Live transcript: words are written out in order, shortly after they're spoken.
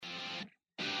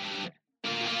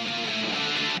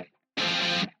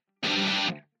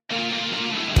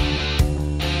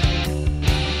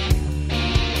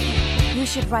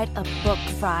should write a book,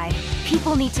 Fry.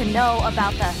 People need to know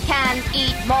about the can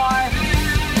eat more.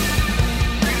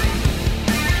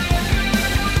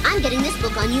 I'm getting this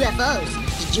book on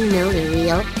UFOs. Did you know they're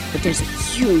real? But there's a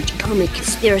huge government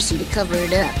conspiracy to cover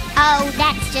it up. Oh,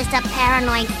 that's just a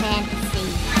paranoid fantasy.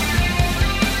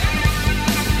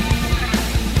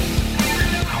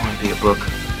 I want to be a book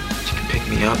that you can pick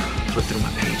me up, flip through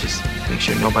my pages, make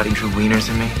sure nobody drew wieners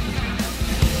in me.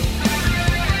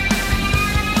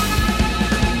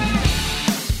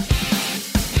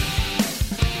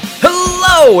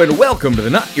 Hello and welcome to the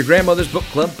Not Your Grandmother's Book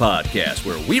Club podcast,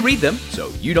 where we read them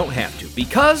so you don't have to,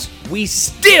 because we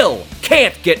still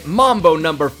can't get Mambo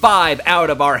number 5 out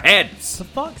of our heads. For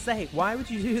fuck's sake, why would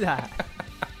you do that?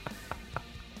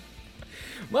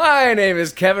 My name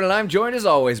is Kevin, and I'm joined as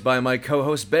always by my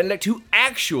co-host Benedict, who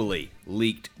actually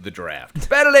leaked the draft.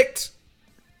 Benedict!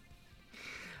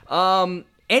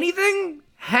 Anything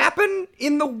happen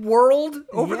in the world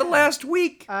over the last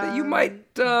week that you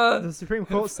might the Supreme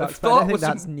Court sucks, but I don't think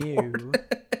that's new.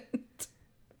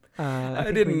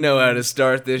 I didn't know how to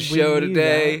start this show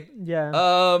today. That. Yeah.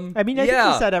 I mean, I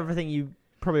think you said everything you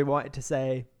probably wanted to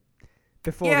say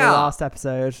before the last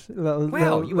episode.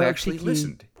 You actually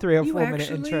listened. 3 or 4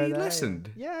 minute intro there. Listened.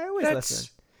 Yeah, I always listen.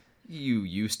 You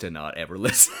used to not ever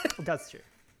listen. That's true.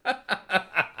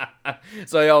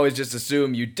 So I always just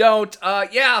assume you don't.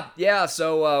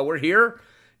 So we're here.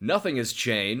 Nothing has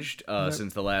changed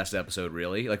since the last episode,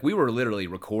 really. Like, we were literally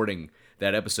recording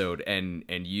that episode, and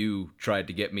you tried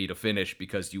to get me to finish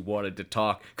because you wanted to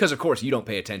talk. Because, of course, you don't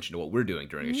pay attention to what we're doing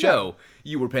during a show.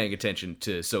 You were paying attention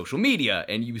to social media,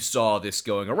 and you saw this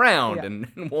going around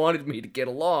and wanted me to get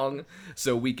along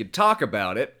so we could talk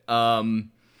about it. Bad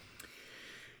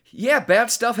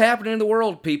stuff happening in the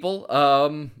world, people.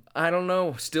 I don't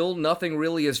know. Still, nothing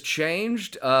really has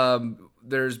changed.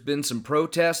 There's been some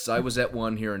protests. I was at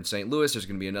one here in St. Louis. There's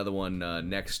going to be another one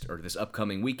this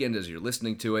upcoming weekend as you're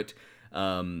listening to it.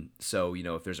 So,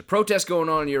 if there's a protest going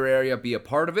on in your area, be a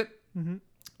part of it. Mm-hmm.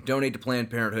 Donate to Planned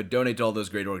Parenthood. Donate to all those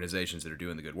great organizations that are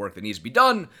doing the good work that needs to be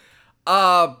done.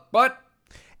 But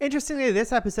interestingly,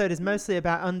 this episode is mostly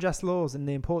about unjust laws and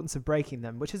the importance of breaking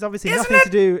them, which is obviously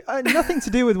nothing to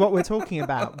do with what we're talking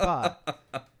about. But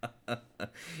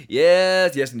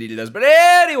yes, indeed it does. But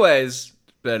anyways,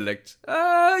 Benedict,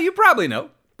 you probably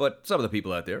know, but some of the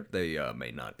people out there, they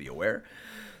may not be aware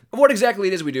of what exactly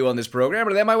it is we do on this program.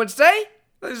 Or them, I would say,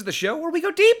 this is the show where we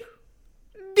go deep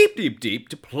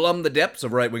to plumb the depths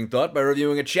of right-wing thought by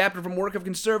reviewing a chapter from work of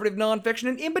conservative nonfiction,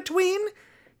 and in between,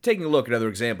 taking a look at other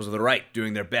examples of the right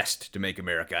doing their best to make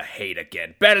America hate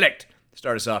again. Benedict,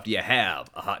 start us off. Do you have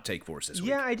a hot take for us this week?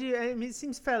 Yeah, I do. I mean, it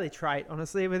seems fairly trite,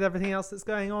 honestly, with everything else that's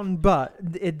going on. But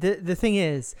the thing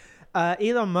is,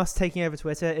 Elon Musk taking over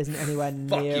Twitter isn't anywhere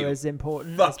near as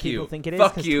important as people think it is,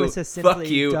 because Twitter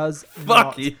simply does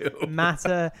not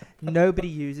matter. Nobody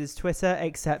uses Twitter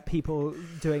except people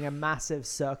doing a massive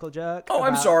circle jerk. Oh,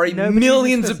 I'm sorry.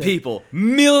 Millions of people,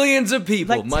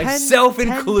 like myself 10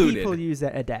 included. 10 people use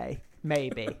it a day,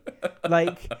 maybe.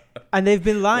 And they've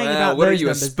been lying about those numbers. What are you,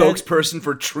 a spokesperson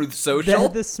for Truth Social? They're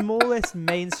the smallest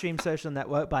mainstream social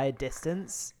network by a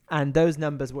distance. And those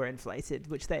numbers were inflated,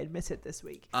 which they admitted this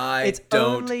week. I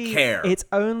don't care. It's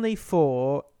only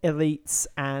for elites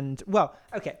and,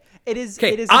 it is.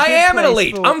 Okay, it is. I am an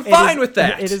elite. I'm fine with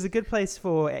that. It is a good place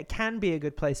it can be a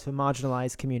good place for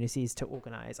marginalized communities to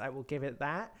organize. I will give it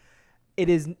that. It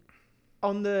is,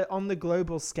 on the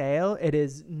global scale, it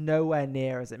is nowhere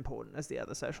near as important as the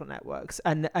other social networks.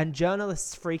 And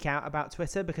journalists freak out about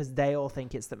Twitter because they all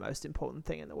think it's the most important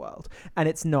thing in the world. And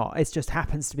it's not. It just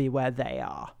happens to be where they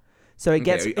are. So it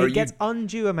gets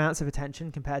undue amounts of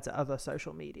attention compared to other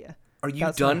social media. Are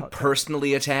you done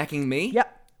personally attacking me?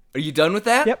 Yep. Are you done with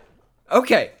that? Yep.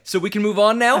 Okay, so we can move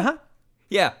on now? Uh-huh.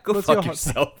 Yeah, go fuck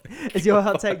yourself. Is your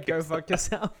hot take, go fuck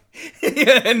yourself?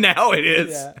 Yeah, now it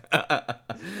is. Yeah.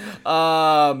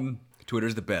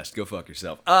 Twitter's the best. Go fuck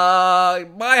yourself. My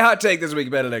hot take this week,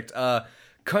 Benedict.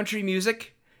 Country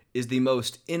music is the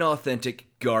most inauthentic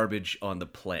garbage on the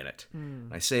planet.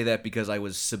 I say that because I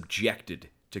was subjected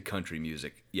to country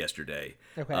music yesterday.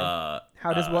 Okay. How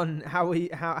does one? How?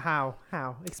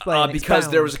 Explain. Because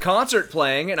there was a concert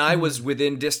playing, and I was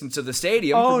within distance of the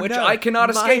stadium, from which I cannot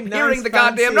escape hearing the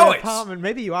goddamn noise. Apartment.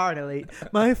 Maybe you are an elite.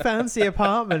 My fancy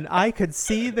apartment. I could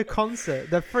see the concert,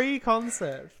 the free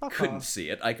concert. Couldn't see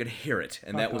it. I could hear it,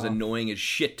 and that was annoying as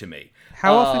shit to me.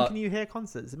 How often can you hear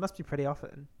concerts? It must be pretty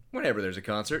often. Whenever there's a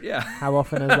concert, yeah. How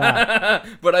often is that?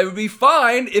 But I would be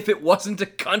fine if it wasn't a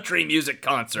country music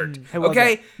concert.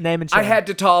 Okay? Name and shame. I had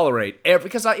to tolerate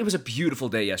because it was a beautiful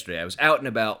day yesterday. I was out and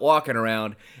about, walking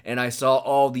around, and I saw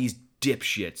all these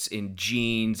dipshits in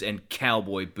jeans and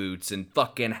cowboy boots and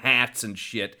fucking hats and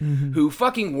shit who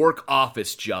fucking work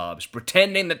office jobs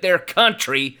pretending that they're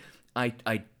country.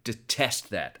 I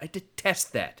detest that. I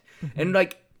detest that. And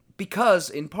like, because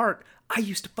in part, I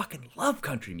used to fucking love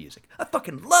country music. I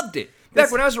fucking loved it.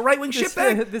 Back when I was a right-wing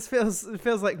shitbag. This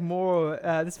feels like more.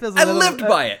 This feels. I lived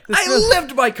by it. I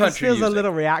lived by country music. This feels music. a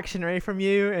little reactionary from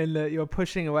you, in that you're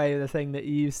pushing away the thing that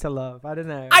you used to love. I don't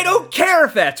know. I don't care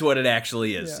if that's what it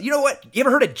actually is. Yeah. You know what? You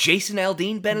ever heard of Jason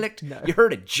Aldean, Benedict? No. You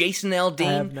heard of Jason Aldean?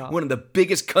 I have not. One of the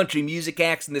biggest country music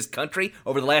acts in this country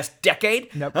over the last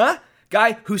decade? Nope. Huh?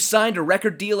 Guy who signed a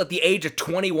record deal at the age of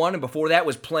 21 and before that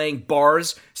was playing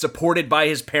bars, supported by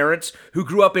his parents, who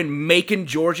grew up in Macon,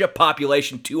 Georgia,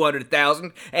 population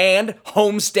 200,000, and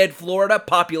Homestead, Florida,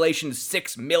 population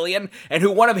 6 million, and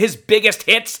who one of his biggest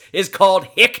hits is called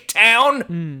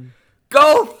Hicktown.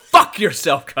 Go fuck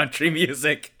yourself, country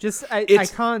music. I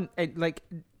can't,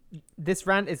 this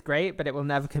rant is great, but it will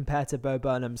never compare to Bo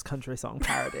Burnham's country song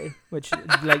parody, which,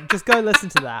 just go listen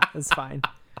to that. It's fine.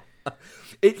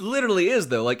 It literally is,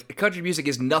 though. Like, country music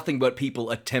is nothing but people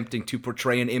attempting to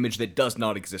portray an image that does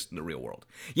not exist in the real world.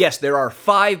 Yes, there are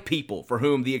 5 people for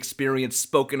whom the experience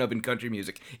spoken of in country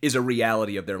music is a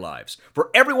reality of their lives. For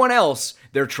everyone else,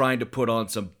 they're trying to put on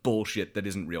some bullshit that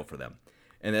isn't real for them.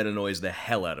 And that annoys the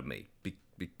hell out of me,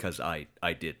 because I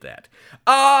did that.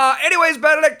 Anyways,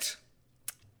 Benedict,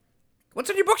 what's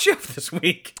on your bookshelf this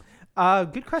week?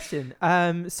 Good question.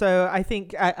 So I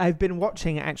think I've been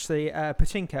watching actually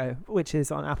Pachinko, which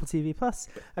is on Apple TV Plus.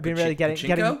 I've been really getting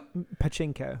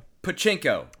Pachinko.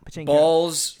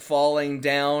 Balls falling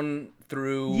down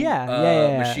through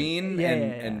machine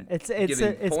and it's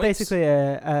points? basically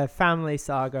a family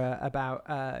saga about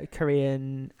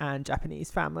Korean and Japanese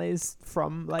families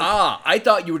from like. I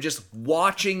thought you were just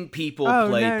watching people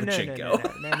play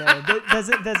Pachinko.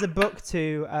 No. There's a book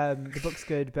too. The book's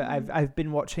good, but I've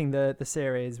been watching the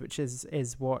series, which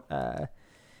is what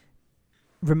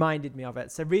reminded me of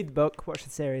it. So read the book, watch the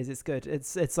series. It's good.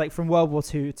 It's like from World War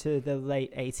II to the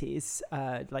late 80s,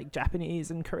 like Japanese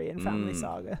and Korean family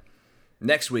saga.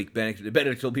 Next week,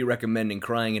 Benedict will be recommending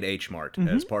Crying at H Mart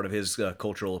as part of his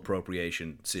cultural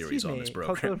appropriation series on this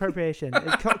program. Cultural appropriation.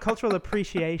 Cultural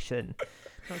appreciation.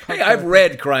 Hey, I've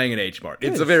read Crying at H Mart.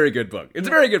 It's a very good book. It's a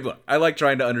very good book. I like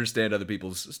trying to understand other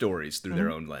people's stories through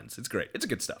their own lens. It's great. It's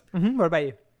good stuff. What about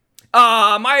you?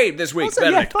 My this week, Also,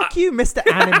 Benedict. fuck you, Mr.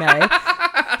 Anime.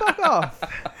 Fuck off.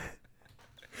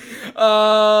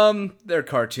 They're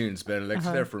cartoons, Benedict.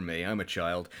 They're for me. I'm a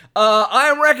child. I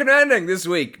am recommending this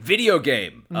week video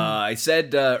game. I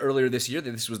said earlier this year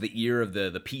that this was the year of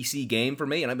the PC game for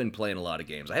me, and I've been playing a lot of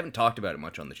games. I haven't talked about it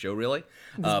much on the show, really.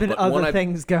 There's been other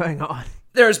things going on.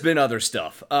 There's been other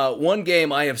stuff. One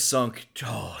game I have sunk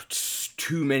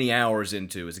too many hours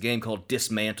into is a game called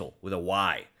Dismantle with a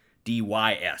Y.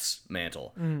 DYS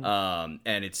Mantle.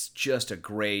 And it's just a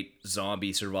great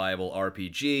zombie survival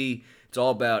RPG. It's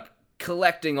all about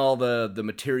collecting all the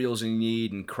materials you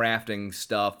need and crafting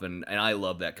stuff, and I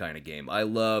love that kind of game. I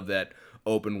love that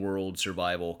open world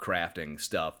survival crafting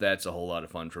stuff. That's a whole lot of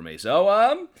fun for me.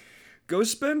 So go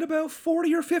spend about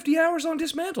 40 or 50 hours on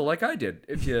Dismantle like I did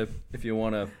if you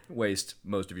want to waste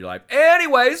most of your life.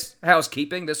 Anyways,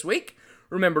 housekeeping this week.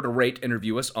 Remember to rate and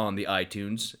review us on the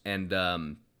iTunes, and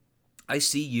I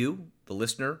see you, the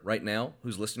listener right now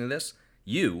who's listening to this.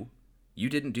 You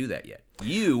didn't do that yet.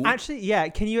 You actually, yeah.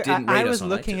 Can you? I was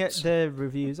looking at the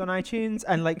reviews on iTunes,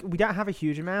 and like we don't have a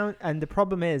huge amount. And the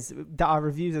problem is that our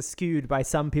reviews are skewed by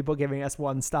some people giving us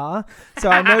 1 star. So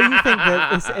I know you think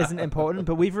that this isn't important,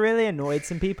 but we've really annoyed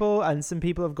some people, and some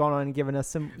people have gone on and given us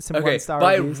some 1-star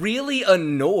reviews. By really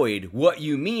annoyed, what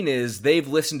you mean is they've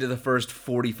listened to the first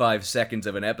 45 seconds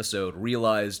of an episode,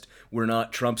 realized we're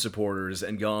not Trump supporters,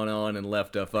 and gone on and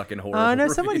left a fucking horrible I know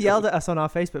review. someone yelled at us on our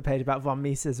Facebook page about Von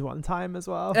Mises one time as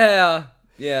well.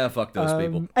 Yeah, fuck those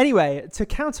people. Anyway, to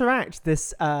counteract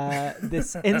this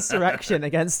this insurrection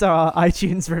against our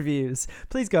iTunes reviews,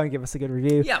 please go and give us a good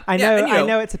review. Yeah, I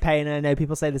know it's a pain, and I know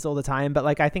people say this all the time, but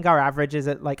like I think our average is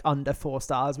at like under 4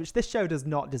 stars, which this show does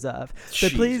not deserve. So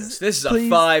Jesus, this is a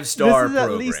 5-star This is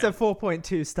at least a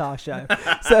 4.2 star show.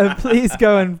 So please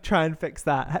go and try and fix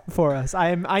that for us.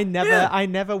 I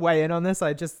never weigh in on this.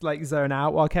 I just like zone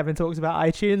out while Kevin talks about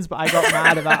iTunes, but I got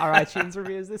mad about our iTunes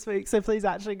reviews this week. So please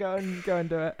actually go and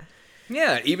do it.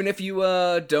 Yeah, even if you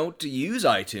don't use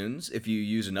iTunes, if you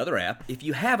use another app, if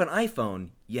you have an iPhone,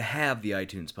 you have the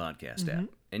iTunes podcast app,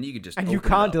 and you can just you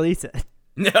can't delete it.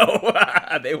 No,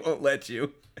 they won't let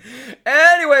you.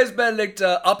 Anyways, Benedict,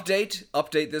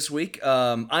 update this week.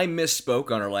 I misspoke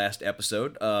on our last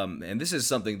episode, and this is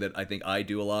something that I think I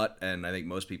do a lot, and I think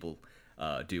most people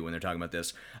do when they're talking about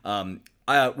this,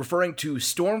 referring to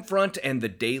Stormfront and the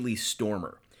Daily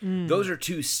Stormer. Those are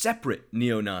two separate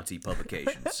neo-Nazi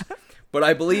publications. But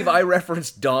I believe I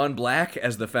referenced Don Black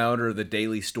as the founder of the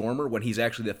Daily Stormer when he's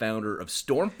actually the founder of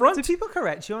Stormfront. Do people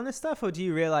correct you on this stuff, or do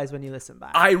you realize when you listen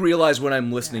back? I realize when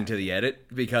I'm listening to the edit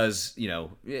because,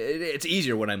 it's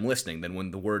easier when I'm listening than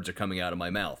when the words are coming out of my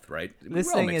mouth, right?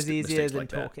 Listening is easier than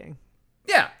talking.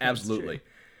 Yeah, absolutely.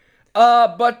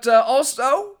 But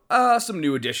also some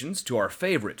new additions to our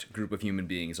favorite group of human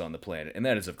beings on the planet, and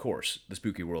that is, of course, the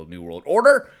Spooky World New World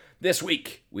Order. This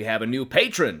week, we have a new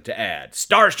patron to add.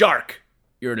 Star Shark,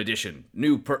 you're an addition.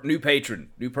 New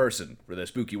patron, new person for the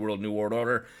Spooky World New World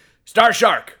Order. Star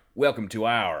Shark, welcome to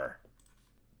our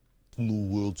New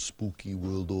World Spooky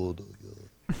World Order.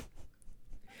 Yeah.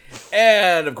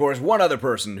 And, of course, one other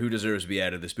person who deserves to be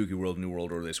added to the Spooky World New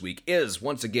World Order this week is,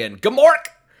 once again, Gamork,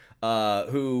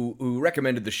 who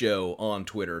recommended the show on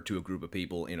Twitter to a group of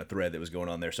people in a thread that was going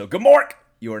on there. So, Gamork,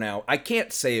 you are now... I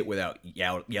can't say it without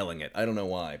yelling it. I don't know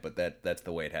why, but that's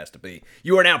the way it has to be.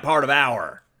 You are now part of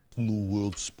our New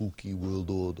World Spooky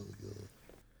World Order. Yeah.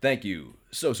 Thank you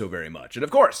so very much. And, of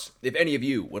course, if any of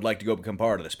you would like to go become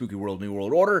part of the Spooky World New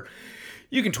World Order,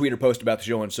 you can tweet or post about the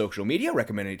show on social media,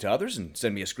 recommending it to others, and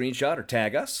send me a screenshot or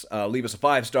tag us. Leave us a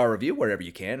 5-star review wherever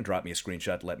you can, and drop me a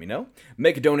screenshot to let me know.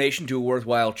 Make a donation to a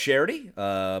worthwhile charity.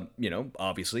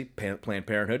 Obviously, Planned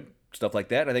Parenthood, stuff like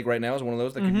that. I think right now is one of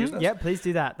those that could use this. Yeah, please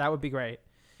do that. That would be great.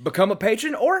 Become a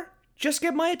patron, or just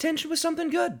get my attention with something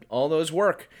good. All those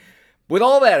work. With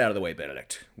all that out of the way,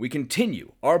 Benedict, we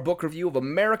continue our book review of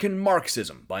American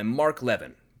Marxism by Mark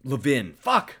Levin.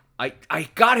 Fuck! I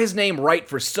got his name right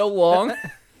for so long,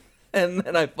 and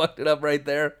then I fucked it up right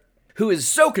there. Who is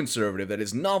so conservative that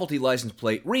his novelty license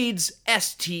plate reads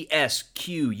STSQUO.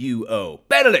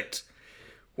 Benedict,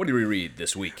 what did we read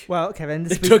this week? Well, Kevin,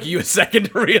 It took you a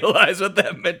second to realize what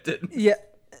that meant, didn't it?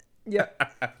 Yeah.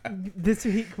 This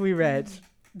week we read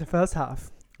the first half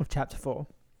of Chapter 4,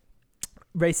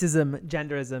 Racism,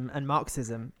 Genderism, and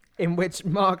Marxism, in which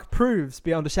Mark proves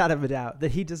beyond a shadow of a doubt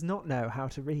that he does not know how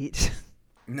to read.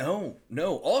 No.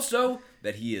 Also,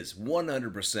 that he is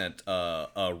 100% a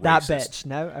racist. That bitch.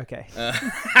 No? Okay.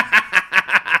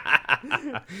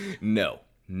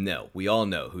 No. We all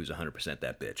know who's 100%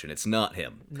 that bitch, and it's not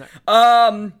him. No.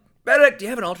 Benedict, do you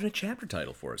have an alternate chapter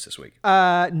title for us this week?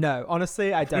 No,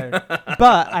 honestly, I don't.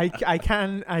 But I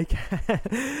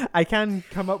can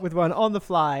come up with one on the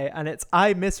fly, and it's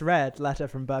I misread Letter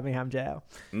from Birmingham Jail.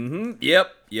 Mm-hmm.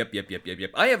 Yep.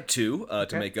 I have two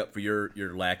to make up for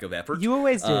your lack of effort. You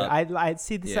always do. I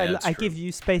see this. Yeah, I give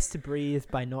you space to breathe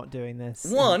by not doing this.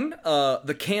 One,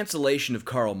 the cancellation of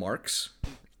Karl Marx,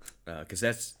 because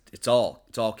it's all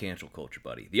cancel culture,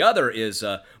 buddy. The other is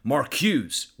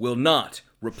Marcuse will not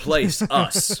replace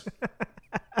us.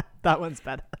 That one's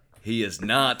better. He is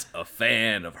not a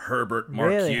fan of Herbert Marcuse.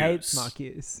 Really hates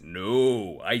Marcuse.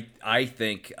 No, I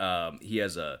think he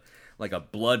has a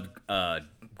blood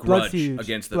grudge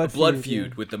against the blood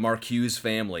feud with the Marcuse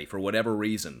family for whatever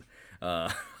reason.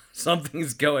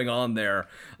 Something's going on there,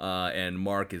 and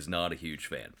Mark is not a huge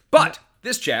fan. But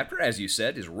this chapter, as you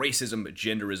said, is Racism,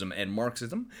 Genderism, and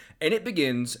Marxism, and it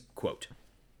begins, quote,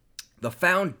 "The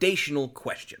foundational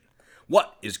question.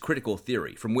 What is critical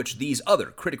theory from which these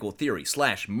other critical theory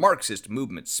 / Marxist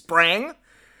movements sprang?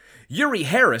 Uri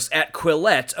Harris at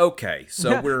Quillette." Okay,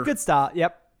 so we're... Good start,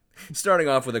 yep. Starting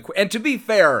off with and to be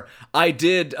fair, I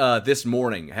did this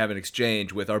morning have an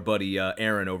exchange with our buddy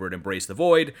Aaron over at Embrace the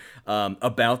Void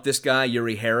about this guy,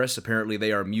 Uri Harris. Apparently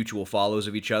they are mutual follows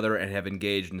of each other and have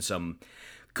engaged in some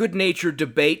good-natured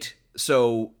debate.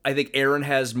 So I think Aaron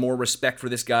has more respect for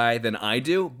this guy than I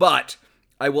do. But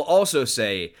I will also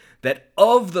say that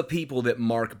of the people that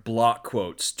Mark block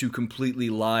quotes to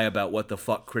completely lie about what the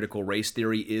fuck critical race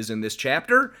theory is in this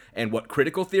chapter and what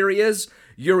critical theory is,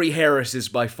 Uri Harris is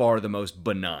by far the most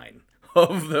benign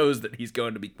of those that he's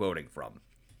going to be quoting from.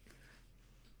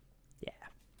 Yeah,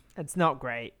 it's not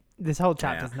great. This whole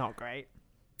chapter's not great.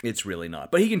 It's really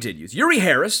not. But he continues. Uri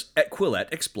Harris at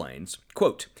Quillette explains,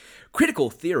 quote,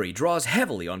 "Critical theory draws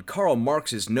heavily on Karl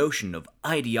Marx's notion of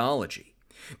ideology.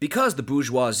 Because the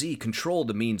bourgeoisie controlled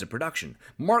the means of production,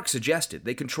 Marx suggested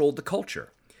they controlled the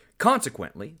culture.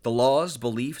 Consequently, the laws,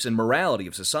 beliefs, and morality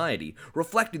of society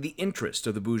reflected the interests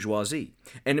of the bourgeoisie,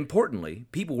 and importantly,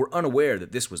 people were unaware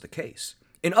that this was the case.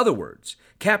 In other words,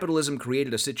 capitalism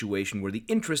created a situation where the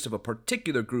interests of a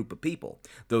particular group of people,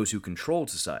 those who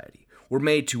controlled society, were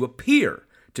made to appear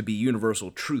to be universal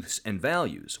truths and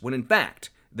values, when in fact,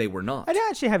 they were not." I don't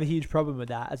actually have a huge problem with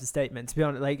that as a statement, to be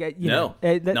honest.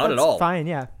 Not at all. Fine,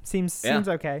 yeah. Seems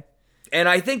okay. And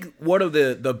I think one of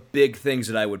the big things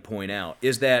that I would point out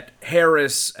is that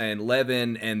Harris and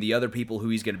Levin and the other people who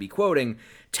he's going to be quoting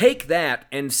take that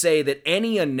and say that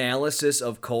any analysis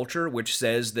of culture which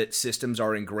says that systems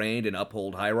are ingrained and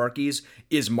uphold hierarchies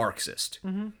is Marxist.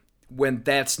 When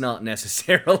that's not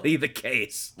necessarily the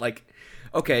case. Like,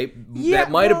 okay,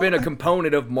 that might have been a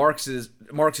component of Marx's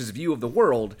view of the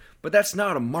world, but that's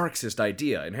not a Marxist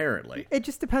idea inherently. It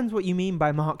just depends what you mean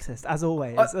by Marxist, as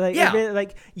always.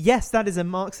 Yes, that is a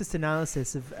Marxist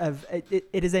analysis of it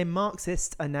is a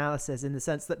Marxist analysis in the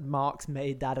sense that Marx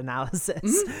made that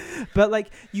analysis. But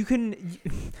like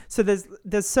so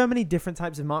there's so many different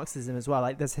types of Marxism as well.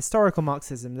 Like there's historical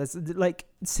Marxism. There's like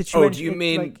situation. Oh, do you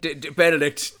mean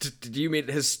Benedict? Do you mean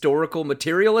historical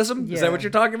materialism? Yeah. Is that what you're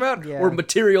talking about, or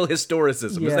material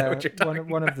historicism? Is that what you're talking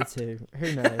about? One of the two.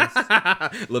 Who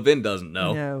knows? Levin doesn't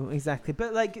know. No, exactly.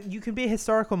 But like, you can be a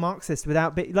historical Marxist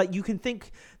without like you can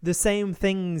think the same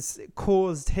things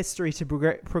caused history to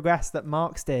progress that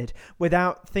Marx did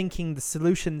without thinking the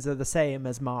solutions are the same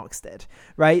as Marx did,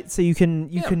 right? So you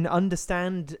can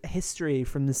understand history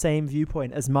from the same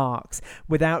viewpoint as Marx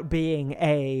without being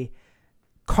a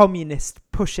communist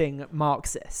pushing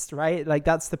Marxist, right? Like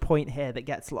that's the point here that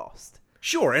gets lost.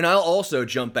 Sure, and I'll also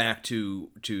jump back to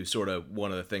sort of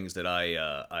one of the things that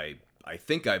I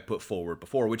think I put forward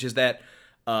before, which is that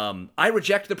I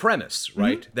reject the premise,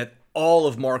 right, that all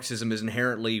of Marxism is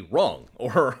inherently wrong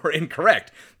or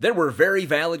incorrect. There were very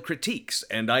valid critiques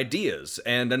and ideas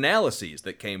and analyses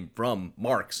that came from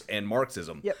Marx and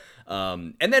Marxism. Yep.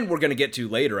 And then we're going to get to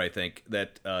later, I think,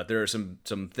 that there are some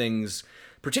things,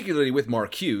 particularly with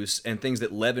Marcuse, and things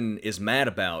that Levin is mad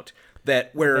about,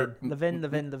 that where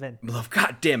Levin.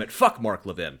 God damn it, fuck Mark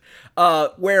Levin.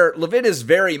 Where Levin is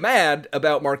very mad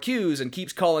about Marcuse and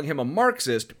keeps calling him a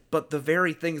Marxist, but the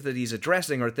very things that he's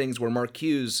addressing are things where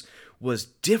Marcuse was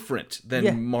different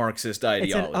than Marxist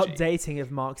ideology. It's an updating of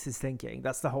Marx's thinking.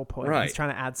 That's the whole point. Right. He's trying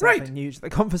to add something new to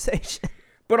the conversation.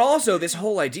 But also, this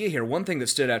whole idea here, one thing that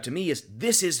stood out to me is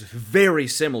this is very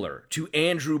similar to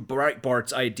Andrew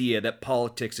Breitbart's idea that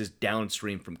politics is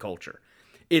downstream from culture.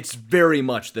 It's very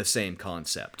much the same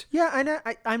concept. Yeah, I know.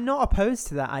 I'm not opposed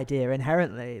to that idea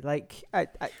inherently. Like,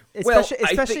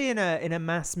 especially in a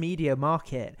mass media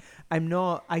market, I'm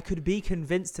not. I could be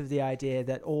convinced of the idea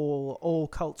that all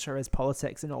culture is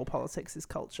politics and all politics is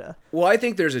culture. Well, I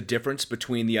think there's a difference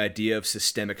between the idea of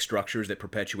systemic structures that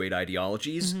perpetuate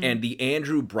ideologies and the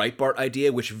Andrew Breitbart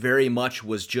idea, which very much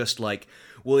was just like,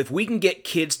 well, if we can get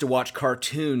kids to watch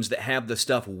cartoons that have the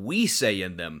stuff we say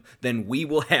in them, then we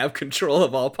will have control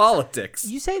of all politics.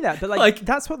 You say that, but like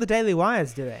that's what the Daily Wire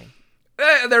is doing.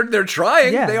 They're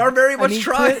trying. Yeah. They are very much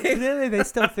trying. Clearly, they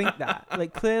still think that.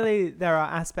 Like, clearly, there are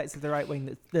aspects of the right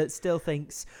wing that still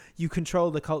thinks you control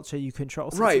the culture, you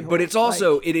control City right. Hall. But it's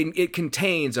also it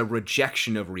contains a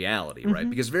rejection of reality, right?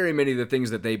 Because very many of the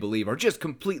things that they believe are just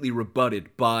completely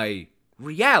rebutted by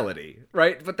reality,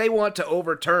 right? But they want to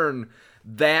overturn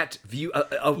that view,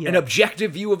 an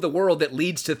objective view of the world that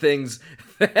leads to things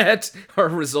that are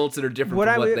results that are different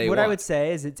from what they want. What I would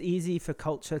say is it's easy for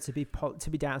culture to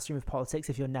be downstream of politics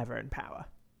if you're never in power.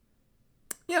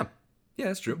 Yeah,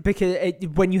 that's true. Because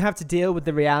when you have to deal with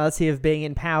the reality of being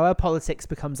in power, politics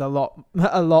becomes a lot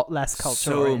less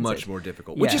cultural. So much more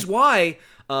difficult. Which is why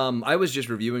I was just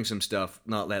reviewing some stuff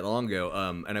not that long ago,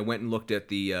 and I went and looked at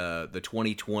the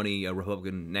 2020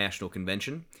 Republican National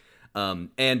Convention,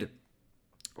 and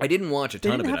I didn't watch a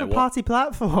ton of it. They didn't have a party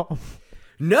platform.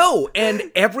 No,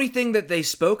 and everything that they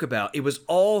spoke about, it was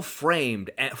all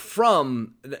framed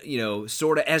from,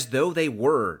 sort of as though they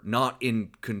were not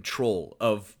in control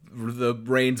of the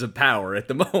reins of power at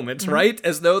the moment, right?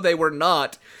 As though they were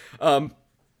not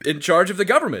in charge of the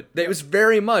government. It was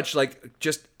very much like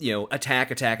just, attack,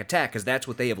 because that's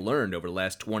what they have learned over the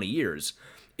last 20 years,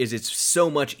 is it's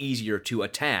so much easier to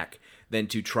attack than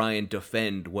to try and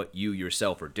defend what you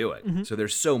yourself are doing. So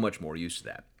there's so much more use to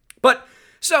that.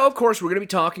 So, of course, we're going to be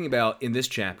talking about, in this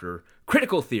chapter,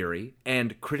 critical theory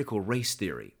and critical race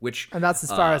theory, And that's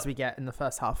as far as we get in the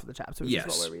first half of the chapter, which is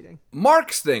what we're reading.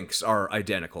 Marx thinks are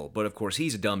identical, but of course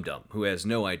he's a dum-dum who has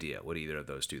no idea what either of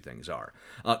those two things are.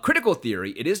 Critical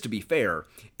theory, it is to be fair,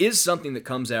 is something that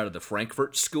comes out of the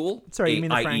Frankfurt School. Sorry, you mean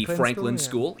the Franklin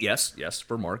School? Yes,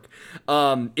 for Mark.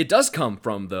 It does come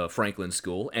from the Franklin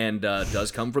School and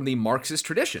does come from the Marxist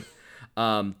tradition.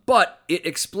 But it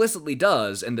explicitly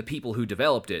does, and the people who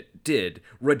developed it did,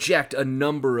 reject a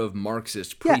number of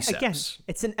Marxist precepts. Yeah, again,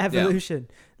 it's an evolution.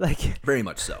 Very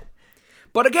much so.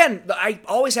 But again, I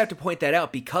always have to point that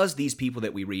out because these people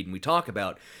that we read and we talk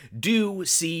about do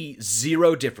see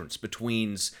zero difference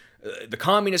between the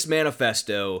Communist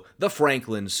Manifesto, the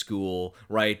Franklin School,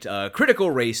 right? Critical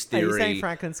race theory. Are you saying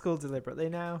Franklin School deliberately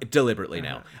now? Deliberately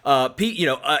now.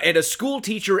 And a school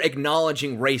teacher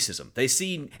acknowledging racism. They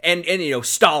see, and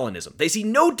Stalinism. They see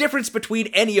no difference between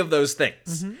any of those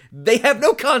things. Mm-hmm. They have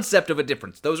no concept of a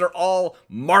difference. Those are all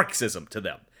Marxism to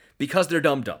them because they're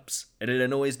dum-dums. And it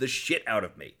annoys the shit out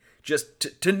of me.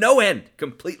 Just to no end.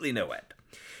 Completely no end.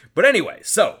 But anyway,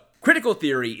 so critical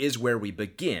theory is where we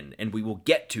begin, and we will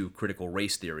get to critical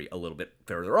race theory a little bit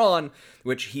further on,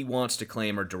 which he wants to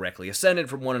claim are directly ascended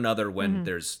from one another when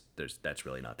that's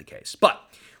really not the case. But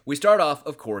we start off,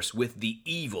 of course, with the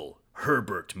evil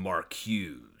Herbert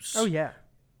Marcuse. Oh, yeah.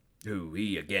 Who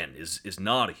he, again, is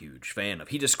not a huge fan of.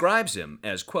 He describes him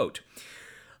as, quote,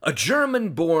 a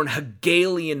German-born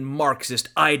Hegelian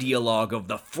Marxist ideologue of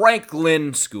the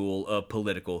Franklin School of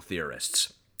Political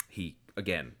Theorists. He,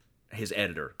 again, his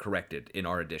editor corrected in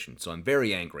our edition, so I'm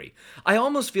very angry. I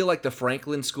almost feel like the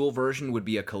Franklin School version would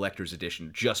be a collector's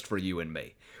edition just for you and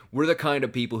me. We're the kind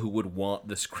of people who would want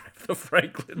the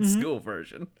Franklin School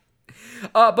version.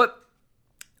 But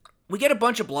we get a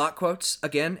bunch of block quotes,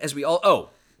 again, as we all...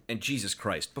 Oh, and Jesus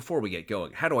Christ, before we get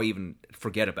going, how do I even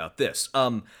forget about this?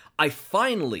 I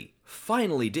finally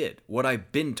did what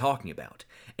I've been talking about,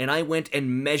 and I went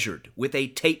and measured with a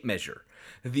tape measure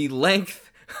the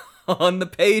length on the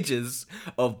pages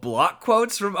of block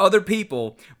quotes from other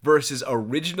people versus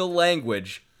original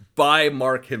language by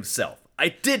Mark himself. I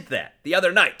did that the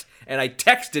other night, and I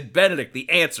texted Benedict the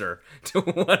answer to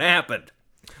what happened.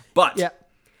 But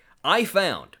I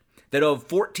found that of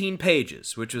 14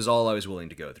 pages, which was all I was willing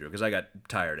to go through, because I got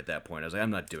tired at that point. I was like,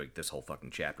 I'm not doing this whole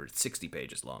fucking chapter. It's 60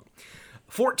 pages long.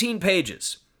 14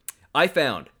 pages. I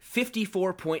found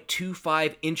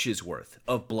 54.25 inches worth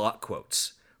of block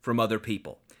quotes from other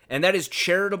people. And that is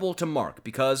charitable to Mark,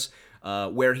 because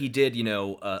where he did,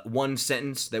 one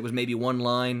sentence that was maybe one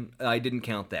line, I didn't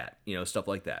count that, stuff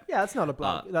like that. Yeah, that's not a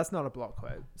block. That's not a block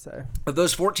quote. So of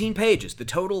those 14 pages, the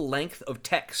total length of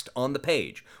text on the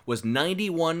page was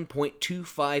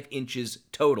 91.25 inches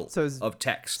total of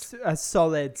text. A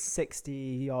solid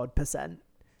 60-odd%.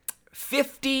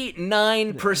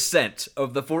 59%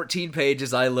 of the 14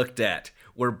 pages I looked at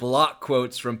were block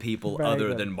quotes from people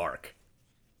other than Mark.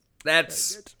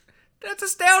 That's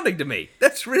astounding to me.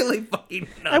 That's really fucking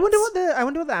nuts. I wonder what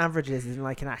the average is in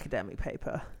like an academic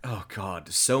paper. Oh God,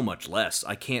 so much less.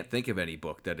 I can't think of any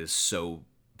book that is so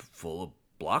full of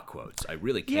block quotes. I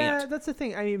really can't. Yeah, that's the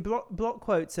thing. I mean, block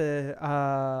quotes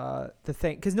are the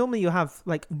thing, because normally you have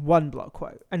like one block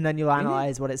quote, and then you'll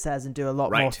analyze what it says and do a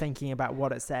lot more thinking about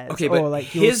what it says. Okay, but like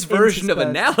his version of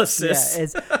analysis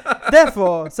is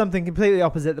therefore something completely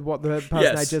opposite of what the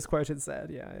person I just quoted said.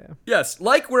 Yeah. Yes,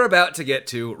 like we're about to get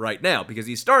to right now, because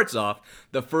he starts off,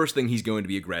 the first thing he's going to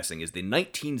be aggressing is the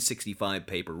 1965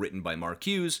 paper written by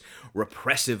Marcuse,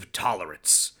 Repressive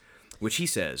Tolerance, which he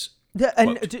says... Yeah,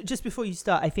 and just before you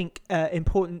start, I think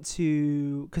important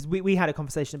to, because we had a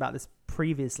conversation about this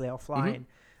previously offline,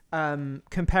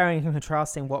 comparing and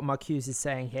contrasting what Marcuse is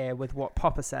saying here with what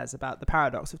Popper says about the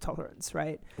paradox of tolerance,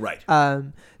 right? Right.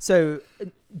 So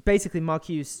basically,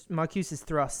 Marcuse's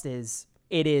thrust is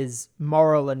it is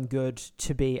moral and good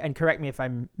to be, and correct me if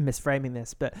I'm misframing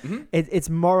this, but it's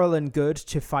moral and good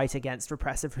to fight against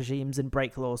repressive regimes and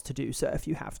break laws to do so if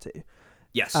you have to.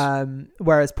 Yes.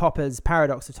 Whereas Popper's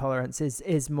paradox of tolerance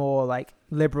is more like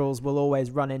liberals will always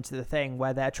run into the thing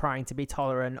where they're trying to be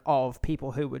tolerant of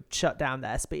people who would shut down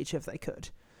their speech if they could.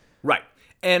 Right.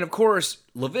 And of course,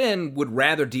 Levin would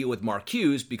rather deal with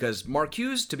Marcuse because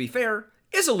Marcuse, to be fair,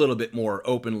 is a little bit more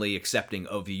openly accepting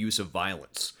of the use of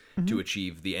violence to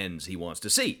achieve the ends he wants to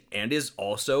see, and is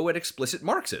also an explicit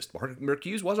Marxist.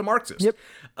 Marcuse was a Marxist. Yep.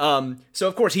 So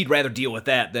of course he'd rather deal with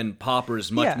that than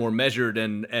Popper's much more measured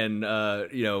and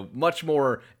much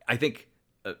more, I think,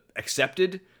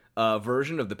 accepted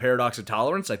version of the paradox of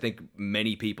tolerance. I think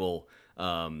many people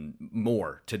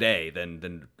more today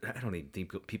than I don't even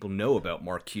think people know about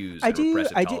Marcuse.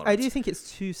 I do think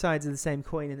it's two sides of the same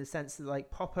coin in the sense that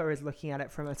like Popper is looking at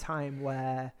it from a time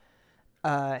where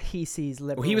he sees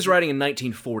liberals. Well, he was writing in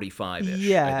 1945-ish.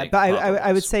 Yeah, but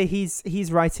I would say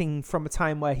he's writing from a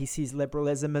time where he sees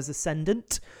liberalism as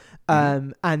ascendant,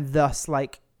 and thus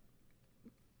like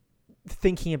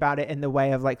thinking about it in the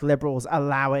way of like liberals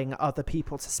allowing other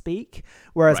people to speak,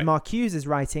 whereas Marcuse is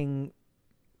writing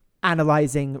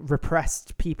analyzing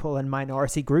repressed people and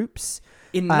minority groups.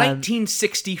 In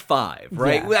 1965,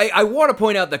 right? Yeah. I want to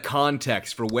point out the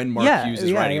context for when Marcuse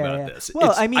is writing about this.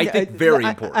 Well, I think very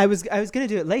important. I was going to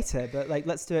do it later, but like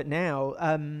let's do it now.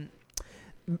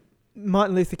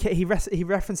 Martin Luther King, he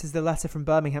references the letter from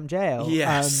Birmingham jail,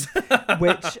 Yes.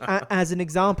 which as an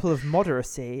example of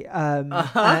moderacy,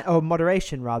 or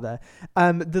moderation rather.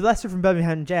 The letter from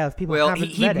Birmingham jail, if people haven't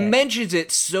he read it. mentions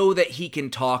it so that he can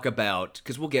talk about,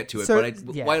 because we'll get to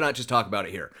it, why not just talk about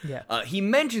it here? Yeah. He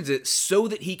mentions it so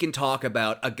that he can talk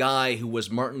about a guy who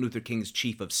was Martin Luther King's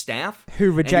chief of staff,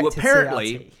 Who rejected and who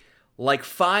apparently, CRT. like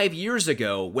 5 years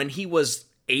ago, when he was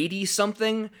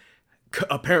 80-something,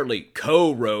 apparently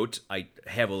co-wrote, I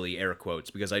heavily air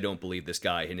quotes because I don't believe this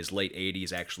guy in his late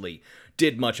 80s actually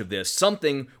did much of this,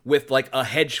 something with like a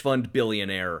hedge fund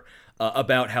billionaire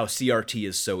about how CRT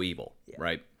is so evil,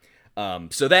 right?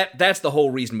 So that's the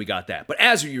whole reason we got that. But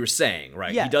as you were saying,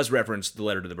 right, he does reference the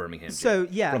letter to the Birmingham. So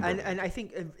and I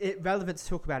think it relevant to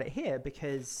talk about it here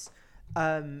because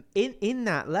in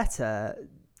that letter,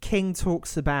 King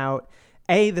talks about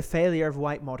the failure of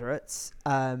white moderates,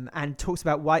 and talks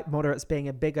about white moderates being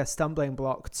a bigger stumbling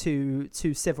block to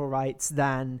civil rights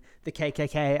than the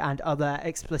KKK and other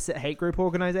explicit hate group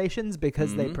organizations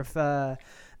because they prefer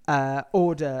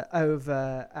order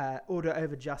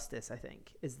over justice, I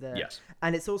think, is the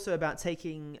and it's also about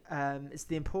taking it's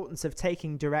the importance of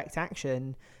taking direct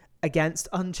action against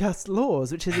unjust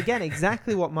laws, which is again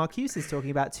exactly what Marcuse is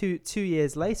talking about two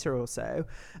years later or so.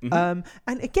 And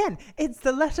again, it's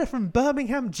the letter from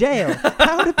Birmingham jail.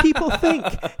 How do people think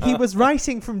he was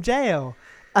writing from jail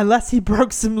unless he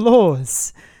broke some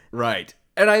laws? Right.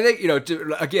 And I think,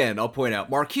 again, I'll point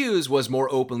out, Marcuse was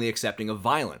more openly accepting of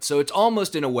violence. So it's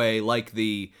almost in a way like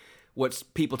what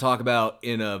people talk about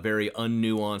in a very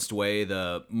unnuanced way,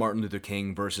 the Martin Luther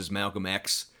King versus Malcolm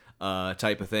X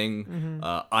type of thing.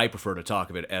 I prefer to talk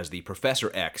of it as the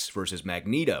Professor X versus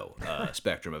Magneto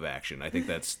spectrum of action. I think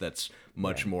that's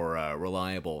much more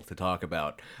reliable to talk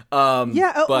about.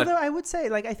 Although I would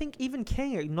say, I think even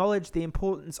King acknowledged the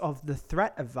importance of the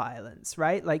threat of violence,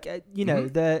 right? You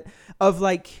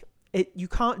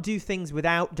can't do things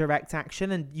without direct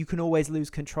action, and you can always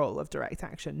lose control of direct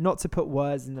action. Not to put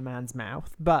words in the man's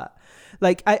mouth, but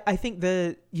I think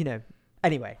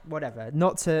anyway, whatever.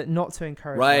 Not to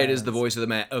encourage. Riot is the voice of the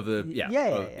man of the yeah.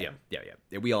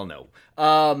 We all know.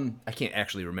 I can't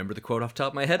actually remember the quote off the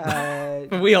top of my head.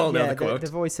 But we all know the quote. The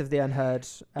voice of the unheard.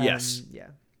 Yes. Yeah.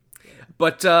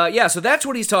 But so that's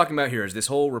what he's talking about here is this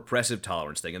whole repressive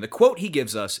tolerance thing, and the quote he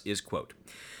gives us is quote.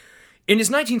 In his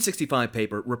 1965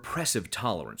 paper, Repressive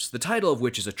Tolerance, the title of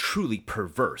which is a truly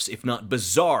perverse, if not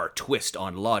bizarre, twist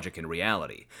on logic and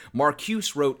reality,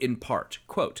 Marcuse wrote in part,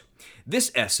 quote,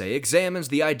 "This essay examines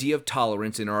the idea of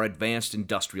tolerance in our advanced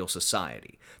industrial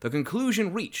society. The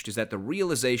conclusion reached is that the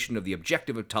realization of the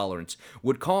objective of tolerance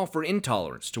would call for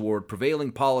intolerance toward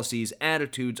prevailing policies,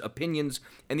 attitudes, opinions,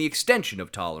 and the extension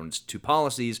of tolerance to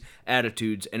policies,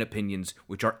 attitudes, and opinions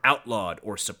which are outlawed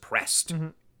or suppressed."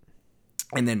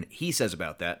 And then he says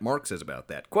about that, Marx says about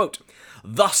that, quote,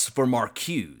 "Thus for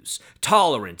Marcuse,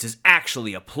 tolerance is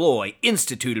actually a ploy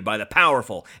instituted by the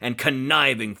powerful and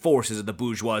conniving forces of the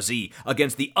bourgeoisie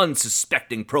against the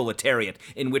unsuspecting proletariat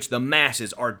in which the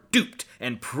masses are duped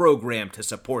and programmed to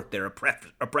support their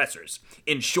oppressors.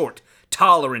 In short,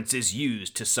 tolerance is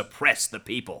used to suppress the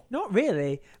people." Not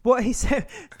really. What he said,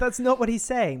 that's not what he's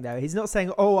saying, though. He's not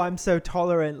saying, "Oh, I'm so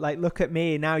tolerant, look at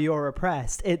me, now you're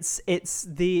oppressed." It's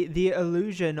the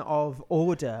illusion of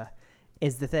order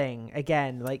is the thing.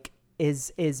 Again,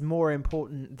 is more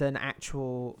important than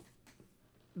actual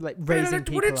raising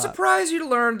people Would it up. surprise you to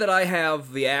learn that I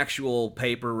have the actual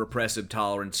paper Repressive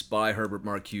Tolerance by Herbert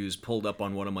Marcuse pulled up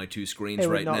on one of my two screens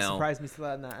right now? It would not surprise me to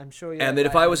learn that. I'm sure you're And that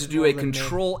if I was to do a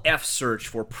Control F search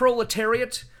for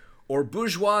proletariat or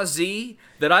bourgeoisie,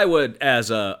 that I would, as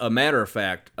a matter of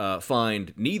fact,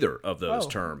 find neither of those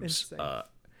terms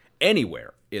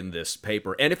anywhere in this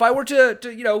paper. And if I were to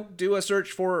do a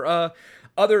search for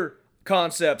other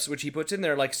concepts which he puts in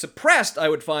there, like suppressed, I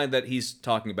would find that he's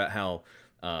talking about how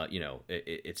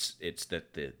it's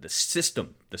that the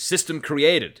system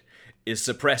created is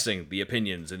suppressing the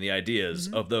opinions and the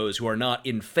ideas of those who are not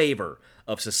in favor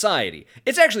of society.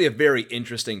 It's actually a very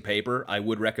interesting paper. I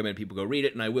would recommend people go read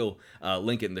it, and I will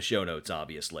link it in the show notes,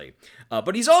 obviously.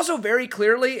 But he's also very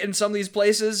clearly, in some of these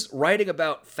places, writing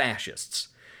about fascists.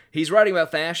 He's writing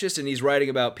about fascists, and he's writing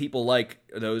about people like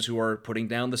those who are putting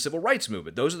down the civil rights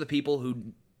movement. Those are the people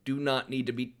who do not need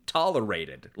to be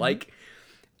tolerated.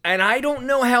 And I don't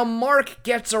know how Mark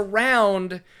gets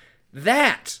around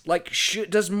that.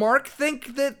 Does Mark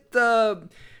think that the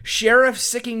sheriff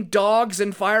sicking dogs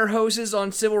and fire hoses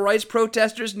on civil rights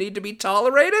protesters need to be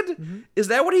tolerated? Is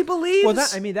that what he believes? Well,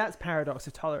 that's paradox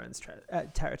of tolerance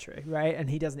territory, right? And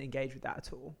he doesn't engage with that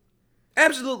at all.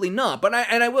 Absolutely not. But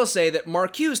I will say that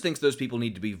Marcuse thinks those people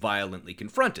need to be violently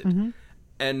confronted.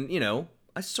 And,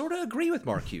 I sort of agree with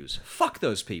Marcuse. Fuck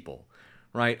those people.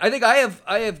 Right. I think I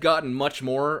have gotten much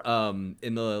more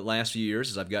in the last few years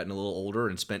as I've gotten a little older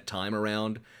and spent time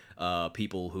around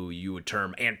people who you would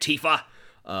term Antifa,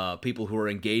 people who are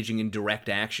engaging in direct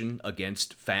action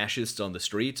against fascists on the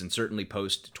streets, and certainly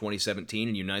post-2017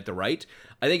 and Unite the Right.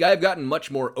 I think I've gotten much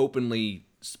more openly,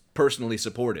 personally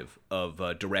supportive of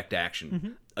direct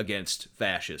action against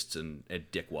fascists and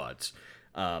dickwads.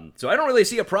 So I don't really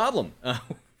see a problem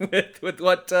with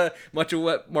what much of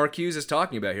what Marcuse is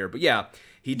talking about here. But yeah,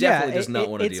 he definitely does not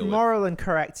want to deal with. It's moral and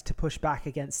correct to push back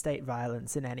against state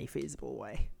violence in any feasible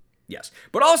way. Yes.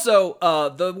 But also,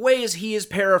 the ways he is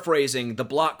paraphrasing the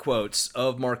block quotes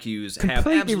of Marcuse have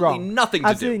absolutely wrong. Nothing to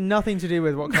absolutely do. nothing to do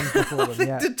with what comes before them.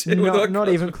 Yeah. to do with what not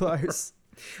comes even before. close.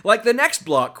 Like the next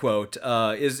block quote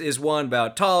is one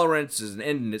about tolerance is an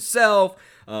end in itself.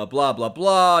 Blah, blah,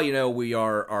 blah. We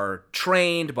are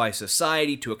trained by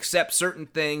society to accept certain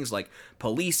things like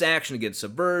police action against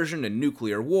subversion and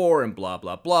nuclear war and blah,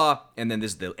 blah, blah. And then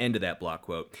this is the end of that block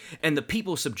quote. And the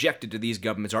people subjected to these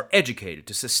governments are educated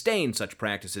to sustain such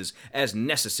practices as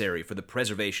necessary for the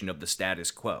preservation of the status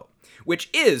quo.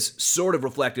 Which is sort of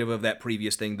reflective of that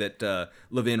previous thing that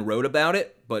Levin wrote about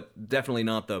it, but definitely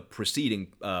not the preceding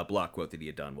block quote that he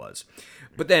had done was.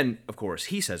 But then, of course,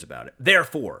 he says about it,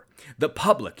 therefore, the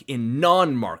public in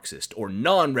non-Marxist or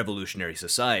non-revolutionary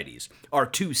societies are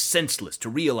too senseless to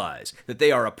realize that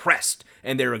they are oppressed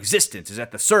and their existence is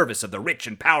at the service of the rich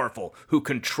and powerful who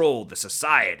control the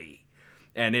society.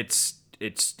 And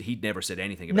he never said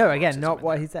anything about Marxism not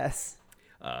what he says.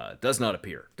 Does not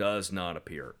appear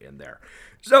in there.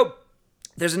 So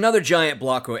there's another giant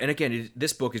block quote, and again,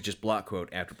 this book is just block quote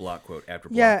after block quote after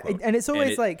block quote. Yeah, and it's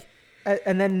always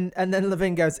and then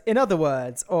Levin goes, in other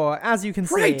words, or as you can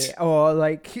see, or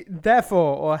like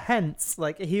therefore, or hence.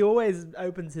 Like he always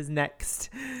opens his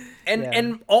next.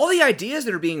 And all the ideas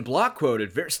that are being block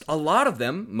quoted, a lot of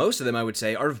them, most of them, I would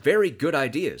say, are very good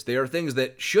ideas. They are things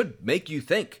that should make you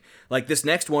think. Like this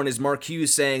next one is Marcuse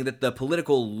saying that the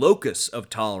political locus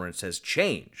of tolerance has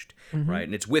changed, right?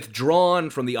 And it's withdrawn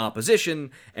from the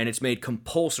opposition, and it's made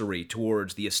compulsory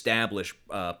towards the established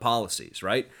policies,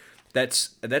 right?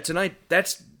 That's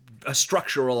a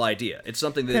structural idea. It's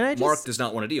something that Mark does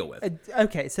not want to deal with.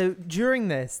 Okay, so during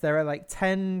this, there are like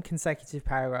 10 consecutive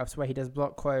paragraphs where he does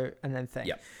block quote and then thing.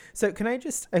 Yep. So can I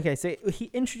just... Okay, so he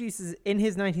introduces in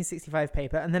his 1965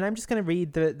 paper, and then I'm just going to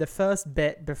read the first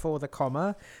bit before the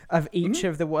comma of each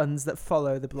of the ones that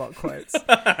follow the block quotes. So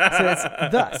it's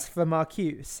thus for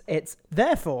Marcuse. It's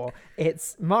therefore.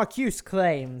 It's Marcuse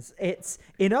claims. It's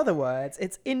in other words.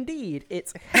 It's indeed.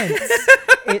 It's hence.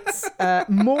 It's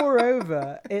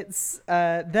moreover. It's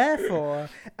therefore.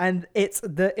 And it's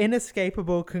the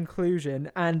inescapable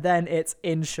conclusion. And then it's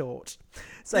in short.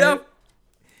 So... Yep.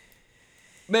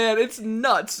 Man, it's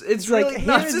nuts. It's really like,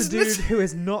 nuts. Here is a dude who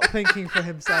is not thinking for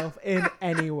himself in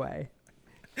any way.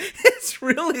 It's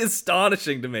really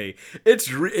astonishing to me. It's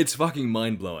fucking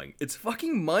mind-blowing. It's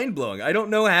fucking mind-blowing. I don't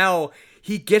know how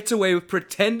he gets away with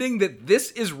pretending that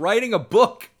this is writing a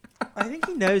book. I think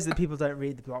he knows that people don't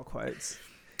read the block quotes.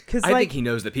 I think he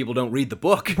knows that people don't read the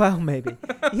book. Well, maybe.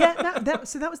 Yeah,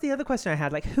 so that was the other question I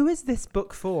had. Like, who is this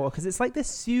book for? Because it's like this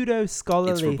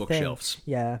pseudo-scholarly thing. It's for bookshelves.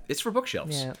 Yeah. It's for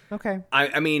bookshelves. Yeah, okay.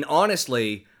 I mean,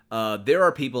 honestly, there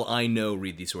are people I know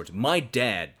read these sorts. My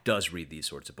dad does read these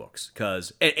sorts of books.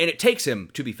 And it takes him,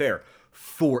 to be fair,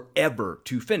 forever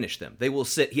to finish them. They will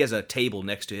sit... He has a table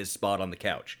next to his spot on the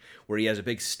couch where he has a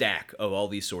big stack of all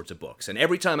these sorts of books. And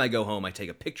every time I go home, I take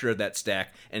a picture of that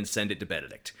stack and send it to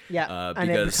Benedict. Yeah, because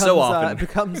and it becomes, so often... it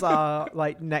becomes our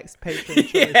next patron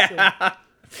choice. Yeah.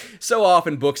 So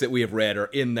often books that we have read are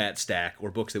in that stack,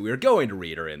 or books that we are going to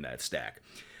read are in that stack.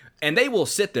 And they will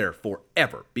sit there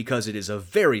forever because it is a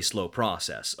very slow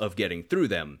process of getting through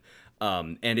them.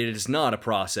 And it is not a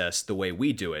process the way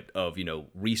we do it of,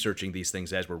 researching these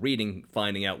things as we're reading,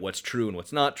 finding out what's true and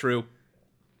what's not true.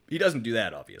 He doesn't do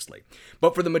that, obviously.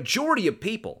 But for the majority of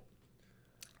people,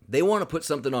 they want to put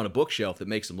something on a bookshelf that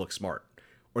makes them look smart,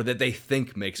 or that they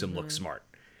think makes them look smart.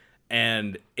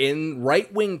 And in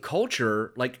right-wing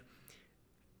culture, like,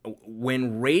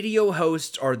 when radio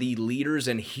hosts are the leaders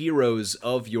and heroes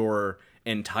of your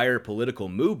entire political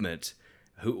movement,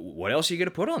 what else are you going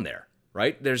to put on there?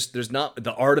 Right? There's not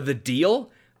the art of the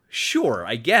deal. Sure,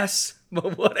 I guess.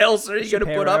 But what else are you going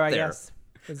to put up there?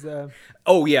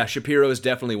 Oh yeah, Shapiro is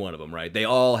definitely one of them, right? They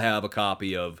all have a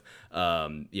copy of,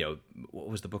 what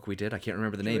was the book we did? I can't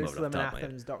remember the name of it.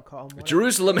 JerusalemAndAthens.com.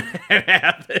 Jerusalem and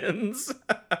Athens.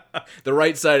 The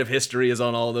Right Side of History is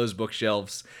on all those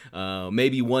bookshelves.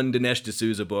 Maybe one Dinesh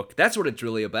D'Souza book. That's what it's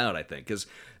really about, I think, because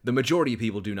the majority of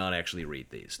people do not actually read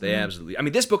these. They absolutely... I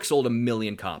mean, this book sold 1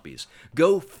 million copies.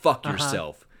 Go fuck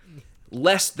yourself.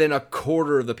 Less than a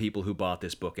quarter of the people who bought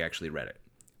this book actually read it.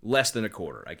 Less than a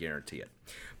quarter, I guarantee it.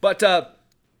 But,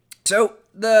 so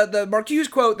the Marcuse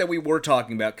quote that we were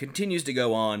talking about continues to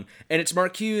go on, and it's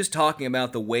Marcuse talking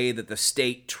about the way that the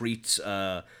state treats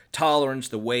tolerance,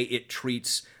 the way it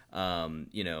treats,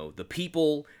 the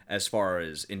people as far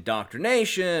as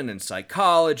indoctrination and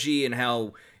psychology, and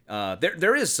how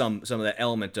there is some of that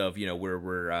element of, where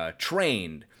we're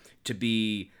trained to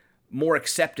be more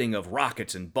accepting of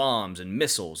rockets and bombs and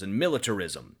missiles and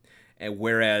militarism. And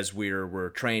whereas we're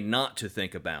trained not to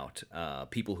think about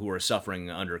people who are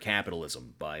suffering under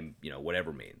capitalism by,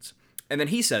 whatever means. And then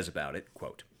he says about it,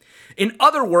 quote, "In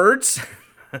other words,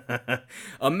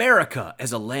 America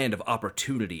as a land of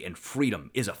opportunity and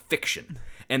freedom is a fiction,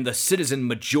 and the citizen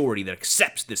majority that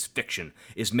accepts this fiction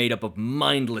is made up of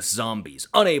mindless zombies,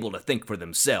 unable to think for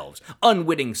themselves,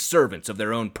 unwitting servants of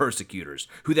their own persecutors,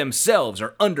 who themselves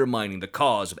are undermining the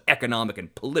cause of economic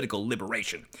and political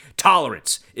liberation.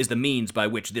 Tolerance is the means by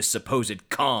which this supposed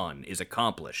con is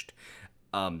accomplished."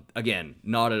 Again,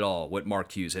 not at all what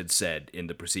Marcuse had said in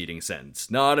the preceding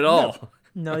sentence. Not at all.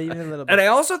 No, not even a little bit. And I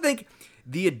also think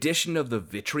the addition of the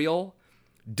vitriol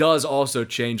does also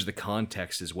change the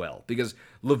context as well, because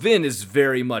Levin is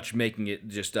very much making it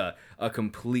just a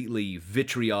completely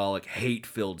vitriolic,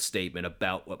 hate-filled statement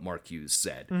about what Marcuse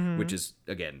said, which is,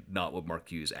 again, not what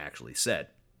Marcuse actually said.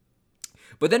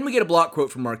 But then we get a block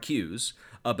quote from Marcuse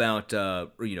about,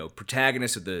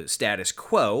 protagonists of the status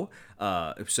quo.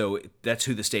 So that's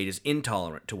who the state is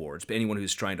intolerant towards, anyone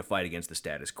who's trying to fight against the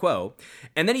status quo.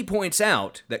 And then he points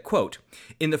out that, quote,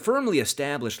 "In the firmly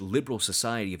established liberal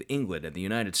society of England and the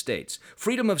United States,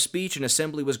 freedom of speech and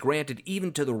assembly was granted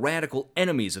even to the radical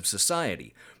enemies of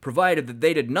society, provided that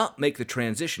they did not make the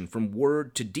transition from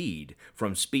word to deed,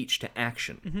 from speech to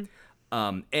action."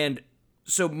 And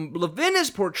so Levin is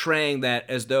portraying that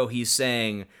as though he's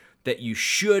saying that you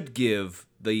should give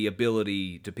the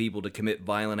ability to people to commit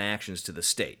violent actions to the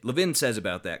state. Levin says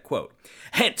about that, quote,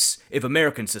 "Hence, if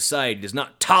American society does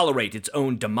not tolerate its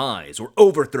own demise or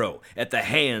overthrow at the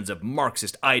hands of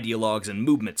Marxist ideologues and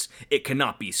movements, it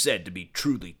cannot be said to be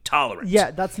truly tolerant." Yeah,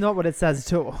 that's not what it says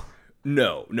at all.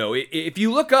 No. If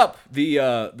you look up the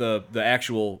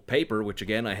actual paper, which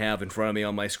again I have in front of me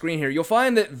on my screen here, you'll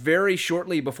find that very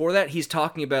shortly before that he's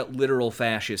talking about literal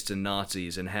fascists and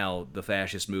Nazis and how the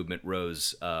fascist movement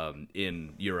rose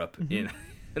in Europe in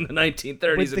the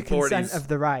 1930s With the and 40s. consent of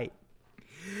the right.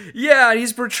 Yeah,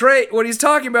 he's portrayed. What he's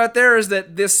talking about there is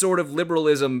that this sort of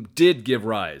liberalism did give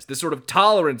rise. This sort of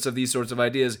tolerance of these sorts of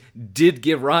ideas did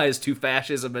give rise to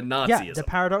fascism and Nazism. Yeah, the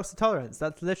paradox of tolerance.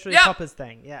 That's literally Popper's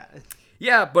thing. Yeah.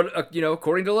 Yeah, but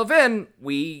according to Levin,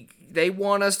 they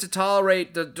want us to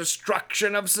tolerate the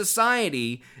destruction of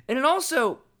society, and it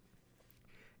also,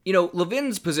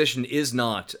 Levin's position is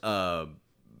not.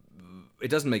 It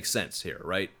doesn't make sense here,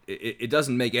 right? It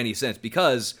doesn't make any sense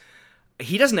because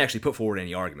he doesn't actually put forward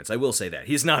any arguments. I will say that.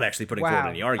 He's not actually putting forward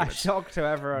any arguments. A shock to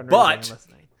everyone but reading and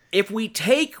listening. If we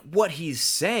take what he's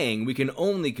saying, we can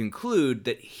only conclude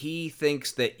that he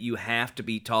thinks that you have to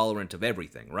be tolerant of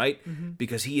everything, right?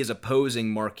 Because he is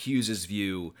opposing Marcuse's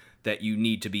view that you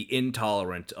need to be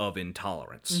intolerant of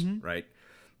intolerance, right?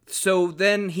 So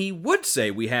then he would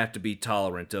say we have to be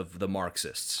tolerant of the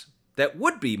Marxists. That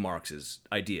would be Marx's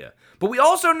idea. But we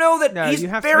also know that he's you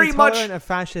have very to be much tolerant of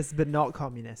fascists, but not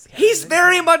communists. he's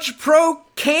very much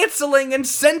pro-canceling and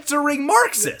censoring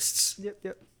Marxists.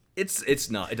 Yep. It's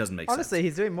not. It doesn't make Honestly, sense.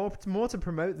 he's doing more to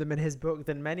promote them in his book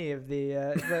than many of the...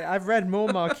 I've read more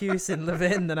Marcuse in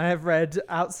Levin than I have read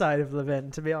outside of Levin,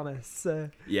 to be honest.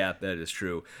 So. Yeah, that is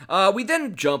true. We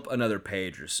then jump another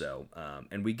page or so,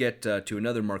 and we get to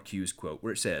another Marcuse quote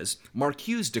where it says,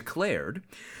 "Marcuse declared,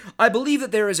 'I believe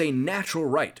that there is a natural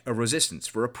right of resistance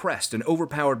for oppressed and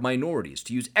overpowered minorities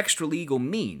to use extra-legal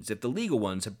means if the legal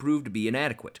ones have proved to be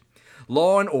inadequate.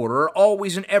 Law and order are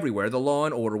always and everywhere the law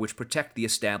and order which protect the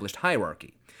established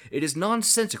hierarchy. It is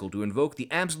nonsensical to invoke the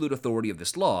absolute authority of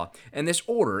this law and this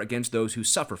order against those who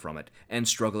suffer from it and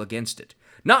struggle against it,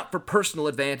 not for personal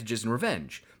advantages and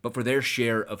revenge, but for their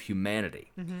share of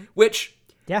humanity.'" Which,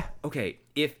 Yeah. okay,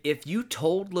 if you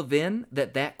told Levin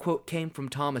that quote came from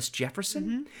Thomas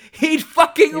Jefferson, he'd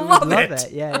fucking love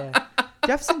it. Yeah.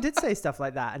 Jefferson did say stuff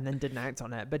like that and then didn't act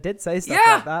on it, but did say stuff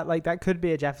Yeah. like that. Like, that could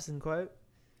be a Jefferson quote.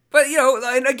 But,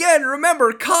 and again,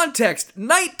 remember, context,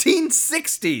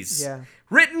 1960s. Yeah.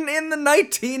 Written in the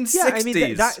 1960s. Yeah, I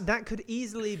mean, that could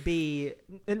easily be...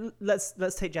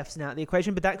 Let's take Jefferson out of the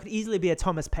equation, but that could easily be a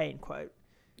Thomas Paine quote.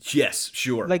 Yes,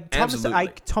 sure. Like, absolutely.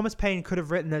 Thomas Paine could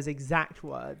have written those exact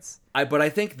words. But I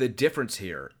think the difference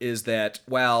here is that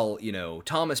while,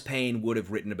 Thomas Paine would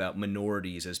have written about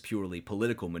minorities as purely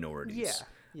political minorities.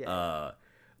 Yeah.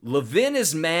 Levin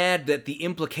is mad that the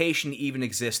implication even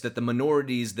exists that the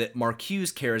minorities that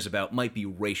Marcuse cares about might be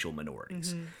racial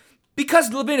minorities. Mm-hmm.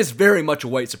 Because Levin is very much a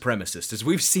white supremacist, as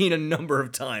we've seen a number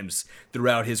of times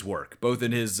throughout his work, both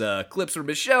in his clips from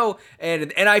his show,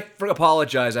 and I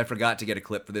apologize, I forgot to get a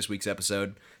clip for this week's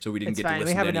episode, so we didn't get to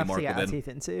listen to any Mark Levin. We have enough to get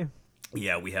our teeth into.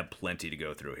 Yeah, we have plenty to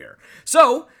go through here.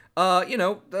 So,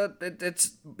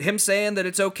 it's him saying that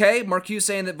it's okay, Marcuse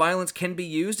saying that violence can be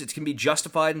used, it can be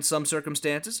justified in some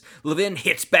circumstances. Levin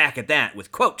hits back at that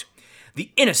with, quote,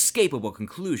 "The inescapable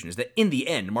conclusion is that in the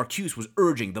end, Marcuse was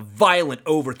urging the violent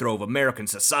overthrow of American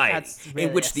society, really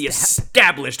in which the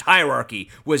established hierarchy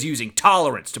was using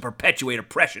tolerance to perpetuate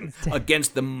oppression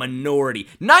against the minority."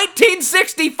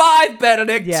 1965,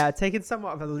 Benedict! Yeah, taking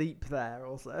somewhat of a leap there,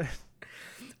 also.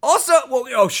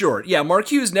 Sure. Yeah,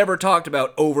 Marcuse never talked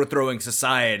about overthrowing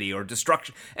society or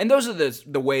destruction. And those are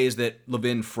the ways that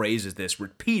Levin phrases this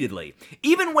repeatedly.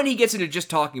 Even when he gets into just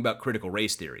talking about critical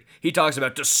race theory, he talks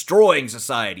about destroying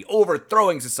society,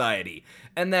 overthrowing society.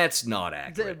 And that's not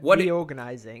accurate.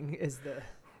 Reorganizing is the...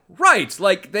 Right.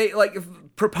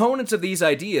 Proponents of these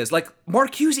ideas,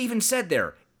 Marcuse even said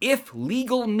there, if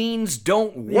legal means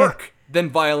don't work, then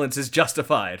violence is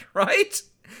justified, right?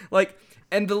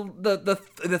 And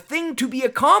the thing to be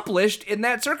accomplished in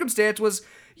that circumstance was,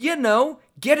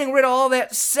 getting rid of all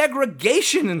that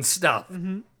segregation and stuff.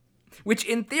 Mm-hmm. Which,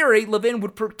 in theory, Levin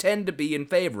would pretend to be in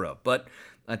favor of. But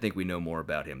I think we know more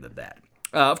about him than that.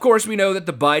 Of course, we know that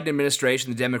the Biden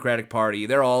administration, the Democratic Party,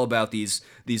 they're all about these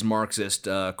Marxist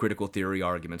critical theory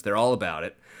arguments. They're all about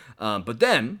it. But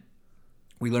then,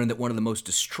 we learned that one of the most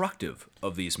destructive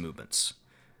of these movements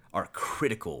are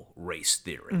critical race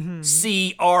theory. Mm-hmm.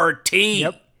 CRT.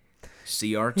 Yep.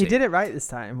 CRT. He did it right this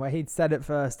time, where he'd said it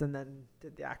first and then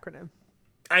did the acronym.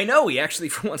 I know, he actually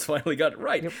for once finally got it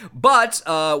right. Yep.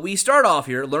 But we start off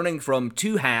here learning from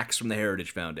two hacks from the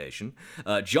Heritage Foundation,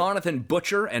 Jonathan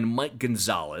Butcher and Mike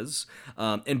Gonzalez.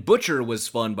 And Butcher was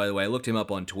fun, by the way. I looked him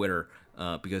up on Twitter.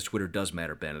 Because Twitter does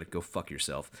matter, Benedict. Go fuck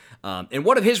yourself. And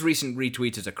one of his recent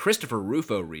retweets is a Christopher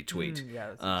Rufo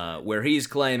retweet, where he's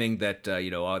claiming that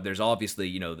there's obviously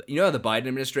how the Biden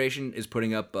administration is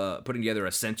putting together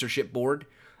a censorship board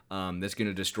that's going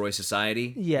to destroy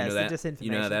society. Yeah, the disinformation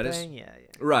you know how that thing? Is? Yeah.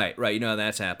 Right. You know how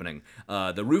that's happening.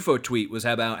 The Rufo tweet was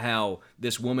about how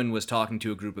this woman was talking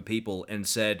to a group of people and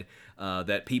said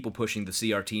that people pushing the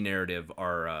CRT narrative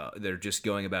are they're just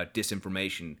going about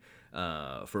disinformation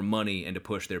for money and to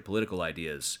push their political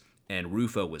ideas, and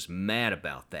Rufo was mad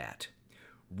about that.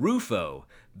 Rufo,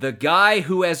 the guy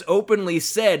who has openly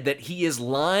said that he is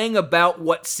lying about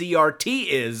what CRT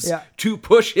is to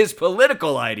push his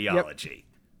political ideology.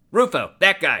 Yep. Rufo,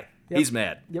 that guy, he's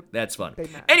mad. Yep. That's fun.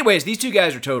 Anyways, these two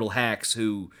guys are total hacks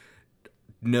who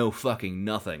know fucking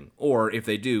nothing, or if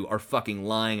they do, are fucking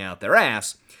lying out their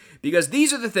ass, because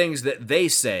these are the things that they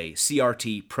say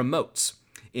CRT promotes.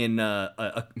 In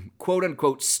a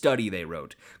quote-unquote study they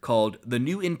wrote called The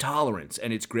New Intolerance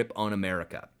and Its Grip on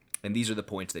America. And these are the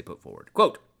points they put forward.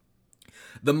 Quote,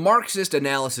 "The Marxist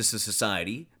analysis of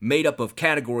society, made up of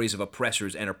categories of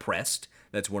oppressors and oppressed,"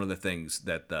 that's one of the things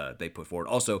that they put forward.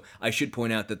 Also, I should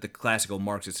point out that the classical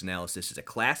Marxist analysis is a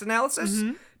class analysis,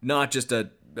 not just a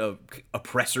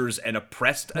oppressors and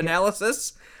oppressed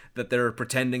analysis that they're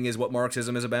pretending is what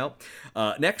Marxism is about.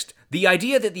 Next, the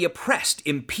idea that the oppressed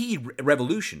impede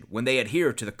revolution when they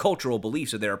adhere to the cultural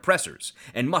beliefs of their oppressors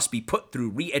and must be put through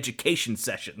re-education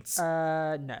sessions.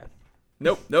 No.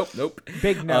 Nope.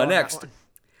 Big no. Next,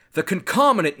 the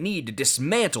concomitant need to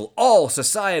dismantle all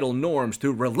societal norms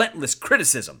through relentless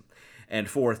criticism. And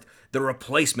fourth, the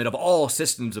replacement of all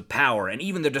systems of power and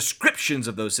even the descriptions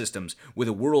of those systems with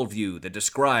a worldview that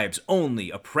describes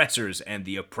only oppressors and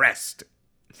the oppressed.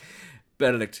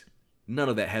 Benedict, none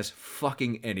of that has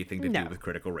fucking anything to do with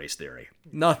critical race theory.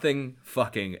 Nothing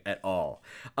fucking at all.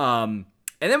 And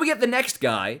then we get the next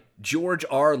guy, George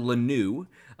R. Lanou,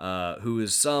 who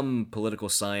is some political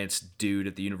science dude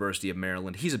at the University of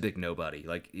Maryland. He's a big nobody.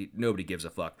 Nobody gives a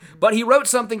fuck. But he wrote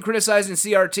something criticizing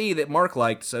CRT that Mark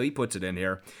liked, so he puts it in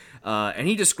here. And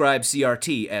he describes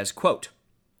CRT as, quote,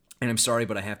 and I'm sorry,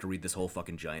 but I have to read this whole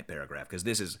fucking giant paragraph because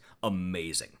this is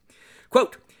amazing.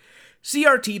 Quote,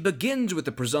 CRT begins with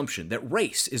the presumption that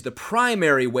race is the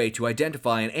primary way to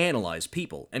identify and analyze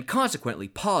people, and consequently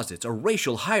posits a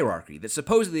racial hierarchy that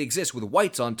supposedly exists with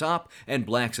whites on top and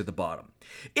blacks at the bottom.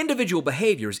 Individual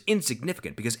behavior is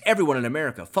insignificant because everyone in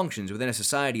America functions within a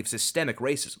society of systemic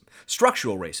racism,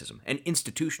 structural racism, and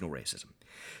institutional racism.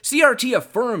 CRT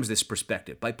affirms this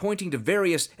perspective by pointing to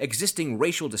various existing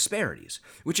racial disparities,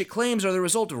 which it claims are the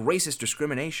result of racist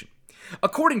discrimination.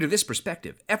 According to this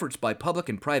perspective, efforts by public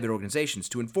and private organizations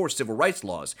to enforce civil rights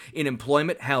laws in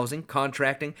employment, housing,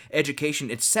 contracting, education,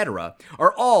 etc.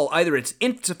 are all either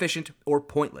insufficient or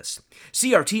pointless.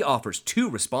 CRT offers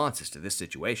two responses to this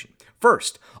situation.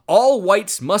 First, all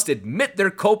whites must admit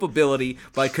their culpability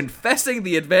by confessing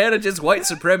the advantages white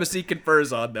supremacy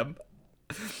confers on them.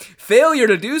 Failure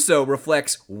to do so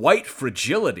reflects white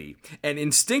fragility and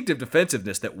instinctive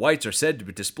defensiveness that whites are said to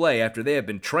display after they have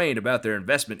been trained about their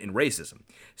investment in racism.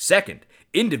 Second,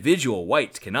 individual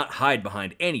whites cannot hide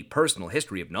behind any personal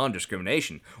history of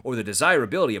non-discrimination or the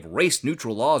desirability of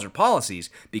race-neutral laws or policies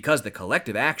because the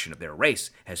collective action of their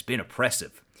race has been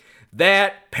oppressive.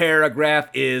 That paragraph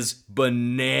is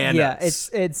bananas.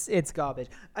 Yeah, it's garbage.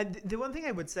 And the one thing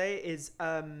I would say is,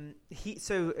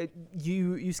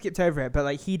 you skipped over it, but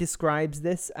like he describes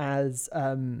this as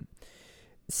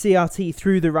CRT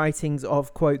through the writings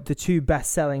of, quote, the two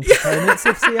best-selling proponents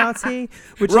of CRT,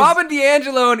 which Robin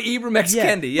DiAngelo and Ibram X.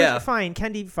 Kendi. Yeah, fine,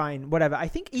 Kendi, fine, whatever. I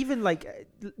think even like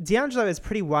DiAngelo is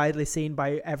pretty widely seen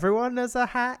by everyone as a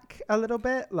hack a little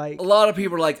bit. Like a lot of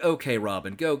people are like, okay,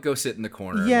 Robin, go sit in the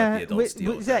corner. Yeah, and let the adults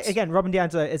deal with this. Again, Robin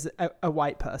DiAngelo is a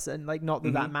white person. Like, not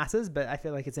that that matters, but I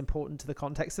feel like it's important to the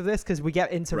context of this because we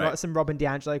get into some Robin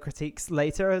DiAngelo critiques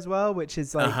later as well, which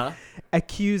is like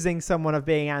accusing someone of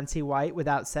being anti-white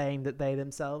without saying that they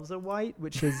themselves are white,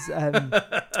 which is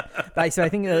like, so I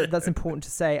think that's important to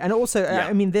say. And also,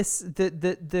 I mean,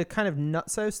 the kind of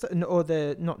nutso stuff, or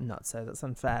the not nutso, that's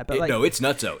unfair, but no, it's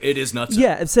nutso. It is nutso.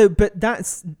 Yeah. So, but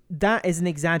that is an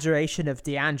exaggeration of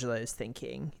DiAngelo's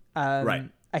thinking. Right.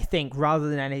 I think rather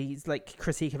than any like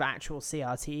critique of actual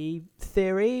CRT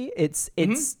theory, it's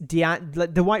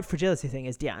like the white fragility thing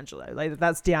is DiAngelo. Like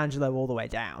that's DiAngelo all the way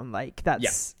down. Like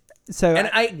that's so. And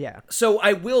So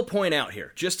I will point out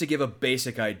here just to give a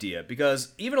basic idea,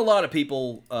 because even a lot of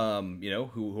people,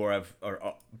 who are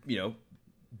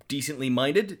decently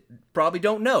minded probably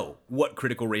don't know what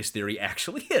critical race theory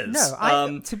actually is.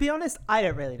 No, to be honest, I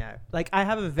don't really know. Like, I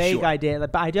have a vague idea,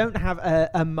 but I don't have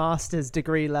a master's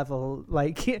degree level,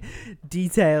 like,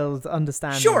 detailed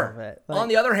understanding of it. Like, on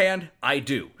the other hand, I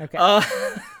do. Okay.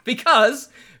 Because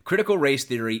critical race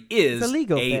theory is a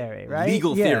legal theory, right?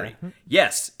 Legal theory.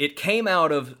 Yes, it came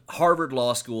out of Harvard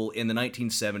Law School in the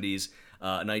 1970s,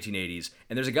 1980s,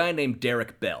 and there's a guy named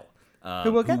Derek Bell,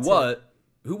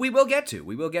 who we will get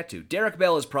to. Derek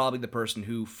Bell is probably the person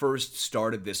who first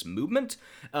started this movement,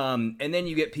 and then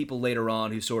you get people later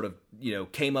on who sort of,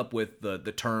 came up with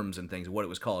the terms and things, what it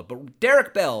was called. But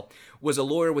Derek Bell was a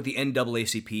lawyer with the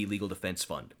NAACP Legal Defense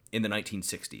Fund in the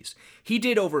 1960s. He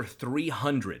did over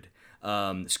 300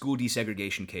 school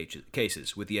desegregation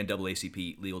cases with the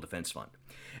NAACP Legal Defense Fund.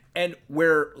 And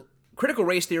where critical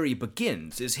race theory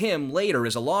begins is him later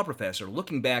as a law professor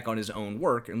looking back on his own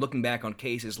work and looking back on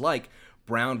cases like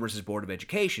Brown versus Board of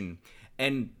Education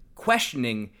and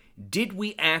questioning, did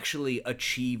we actually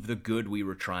achieve the good we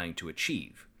were trying to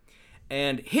achieve?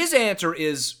 And his answer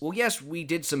is, well, yes, we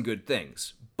did some good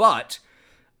things, but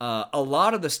a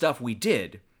lot of the stuff we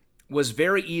did was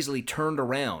very easily turned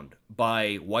around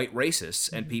by white racists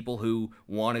and people who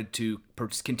wanted to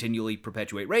continually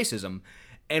perpetuate racism.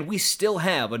 And we still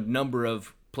have a number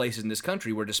of places in this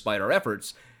country where, despite our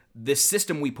efforts, this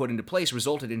system we put into place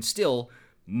resulted in still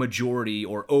majority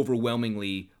or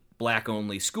overwhelmingly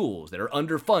black-only schools that are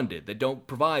underfunded, that don't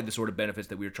provide the sort of benefits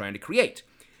that we were trying to create.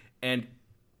 And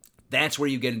that's where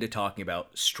you get into talking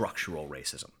about structural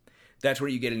racism. That's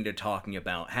where you get into talking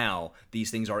about how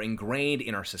these things are ingrained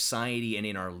in our society and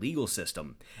in our legal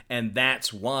system, and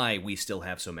that's why we still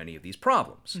have so many of these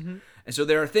problems. Mm-hmm. And so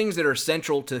there are things that are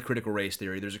central to critical race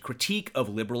theory. There's a critique of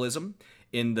liberalism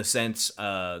in the sense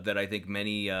that I think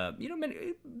many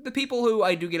the people who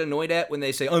I do get annoyed at when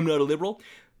they say, I'm not a liberal,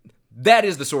 that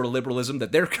is the sort of liberalism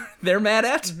that they're mad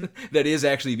at, mm-hmm. that is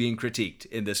actually being critiqued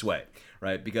in this way,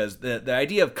 right? Because the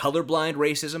idea of colorblind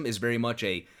racism is very much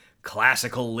a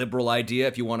classical liberal idea,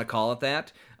 if you want to call it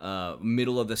that.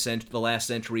 Middle of the last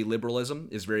century liberalism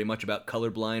is very much about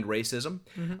colorblind racism.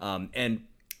 Mm-hmm. And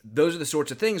those are the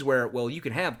sorts of things where, well, you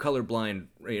can have colorblind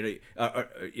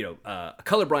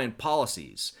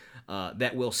policies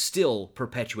that will still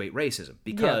perpetuate racism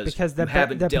because they're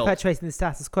perpetuating the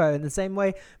status quo in the same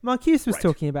way Marcuse was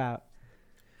talking about.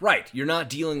 Right. You're not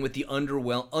dealing with the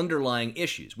underlying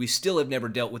issues. We still have never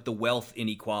dealt with the wealth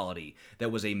inequality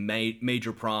that was a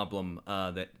major problem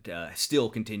that still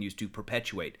continues to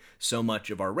perpetuate so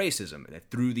much of our racism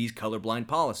through these colorblind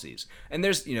policies. And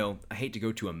there's, I hate to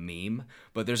go to a meme,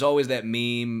 but there's always that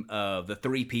meme of the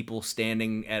three people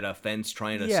standing at a fence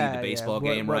trying to see the baseball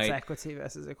game, what's right? equity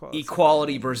versus equality?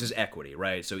 Equality versus equity,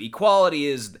 right? So equality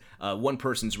is one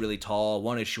person's really tall,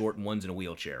 one is short, and one's in a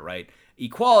wheelchair, right?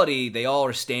 Equality, they all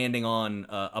are standing on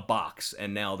a box,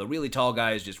 and now the really tall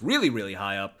guy is just really, really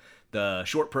high up. The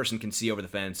short person can see over the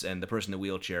fence, and the person in the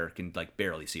wheelchair can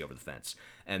barely see over the fence.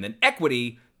 And then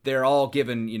equity, they're all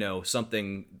given,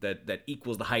 something that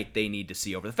equals the height they need to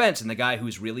see over the fence, and the guy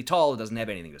who's really tall doesn't have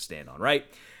anything to stand on, right?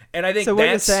 And I think so. What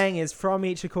you're saying is, from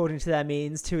each according to their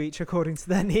means to each according to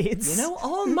their needs.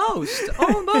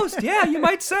 Almost. Yeah, you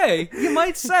might say.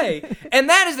 And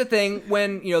that is the thing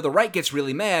when the right gets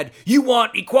really mad. You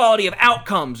want equality of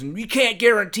outcomes, and you can't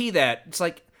guarantee that. It's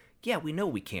like, yeah, we know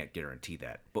we can't guarantee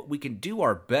that, but we can do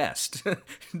our best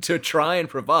to try and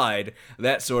provide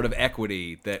that sort of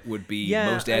equity that would be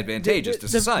most advantageous to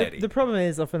society. The problem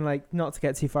is often, not to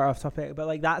get too far off topic,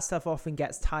 but that stuff often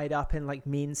gets tied up in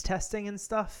means testing and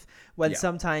stuff, when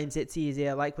sometimes it's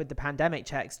easier, with the pandemic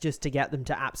checks, just to get them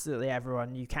to absolutely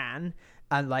everyone you can.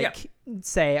 And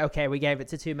say, okay, we gave it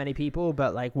to too many people,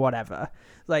 but whatever.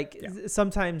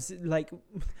 Sometimes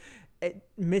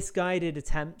misguided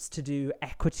attempts to do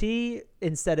equity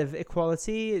instead of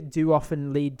equality do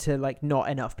often lead to not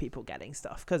enough people getting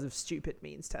stuff because of stupid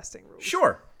means testing rules.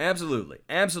 Sure, absolutely.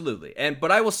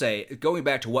 But I will say, going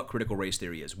back to what critical race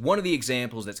theory is, one of the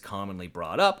examples that's commonly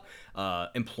brought up,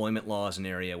 employment law is an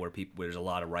area where there's a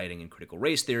lot of writing in critical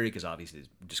race theory, because obviously there's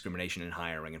discrimination in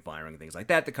hiring and firing and things like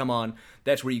that come on.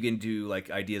 That's where you get into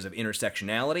ideas of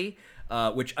intersectionality,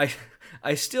 which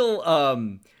I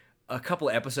still a couple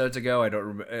of episodes ago, I don't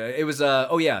remember. It was,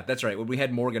 that's right. When we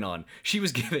had Morgan on, she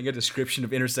was giving a description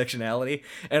of intersectionality,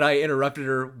 and I interrupted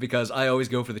her because I always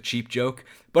go for the cheap joke.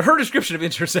 But her description of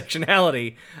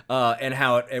intersectionality and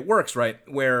how it works, right,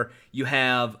 where you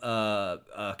have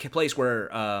a place where,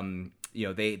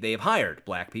 they have hired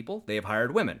black people, they have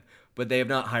hired women, but they have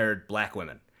not hired black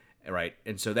women, right?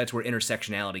 And so that's where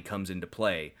intersectionality comes into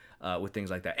play with things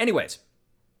like that. Anyways,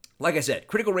 like I said,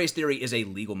 critical race theory is a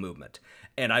legal movement.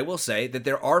 And I will say that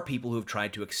there are people who have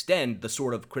tried to extend the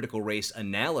sort of critical race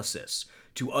analysis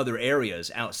to other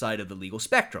areas outside of the legal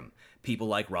spectrum. People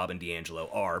like Robin DiAngelo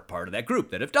are part of that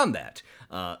group that have done that.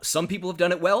 Some people have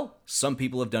done it well, some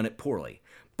people have done it poorly.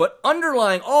 But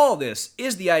underlying all this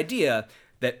is the idea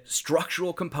that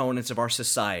structural components of our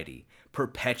society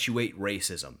perpetuate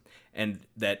racism. And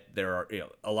that there are,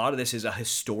 a lot of this is a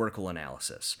historical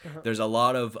analysis. There's a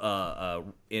lot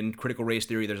of, in critical race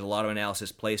theory, there's a lot of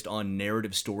analysis placed on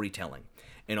narrative storytelling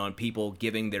and on people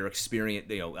giving their experience,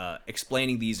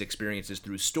 explaining these experiences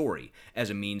through story as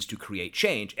a means to create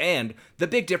change. And the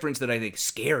big difference that I think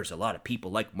scares a lot of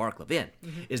people like Mark Levin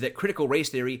is that critical race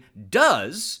theory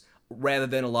does, rather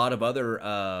than a lot of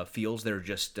other fields that are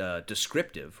just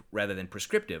descriptive rather than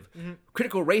prescriptive,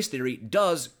 critical race theory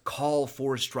does call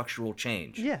for structural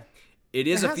change. Yeah. It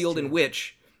is a field in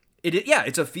which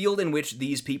it's a field in which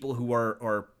these people who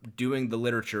are doing the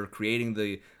literature, creating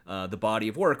the body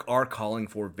of work, are calling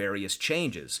for various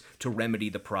changes to remedy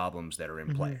the problems that are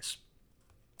in place.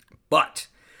 But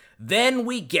then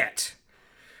we get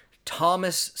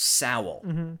Thomas Sowell,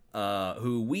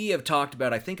 who we have talked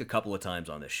about, I think, a couple of times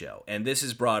on this show. And this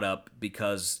is brought up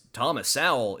because Thomas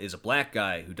Sowell is a black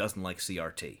guy who doesn't like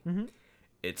CRT.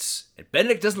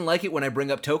 Benedict doesn't like it when I bring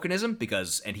up tokenism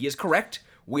because, and he is correct,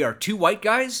 we are two white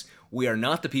guys. We are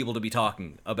not the people to be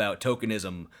talking about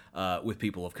tokenism with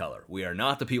people of color. We are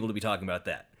not the people to be talking about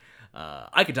that.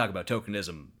 I can talk about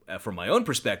tokenism from my own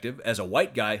perspective as a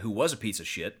white guy who was a piece of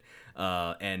shit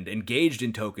and engaged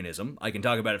in tokenism. I can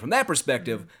talk about it from that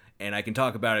perspective, and I can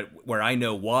talk about it where I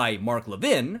know why Mark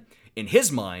Levin, in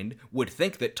his mind, would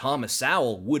think that Thomas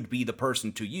Sowell would be the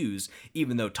person to use,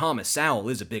 even though Thomas Sowell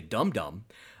is a big dum-dum.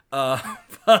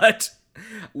 But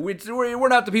we're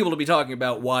not the people to be talking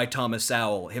about why Thomas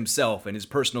Sowell himself and his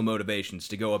personal motivations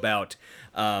to go about,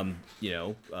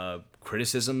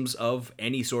 criticisms of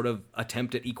any sort of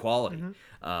attempt at equality.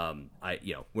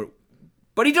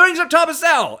 But he brings up Thomas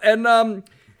Sowell, and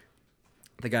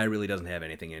the guy really doesn't have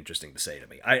anything interesting to say to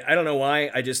me. I don't know why.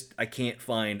 I can't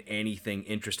find anything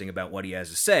interesting about what he has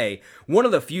to say. One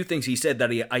of the few things he said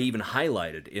that I even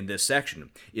highlighted in this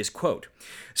section is, quote,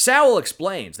 Sowell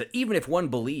explains that even if one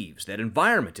believes that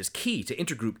environment is key to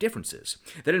intergroup differences,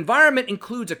 that environment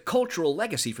includes a cultural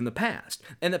legacy from the past,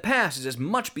 and the past is as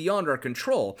much beyond our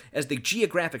control as the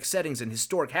geographic settings and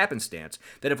historic happenstance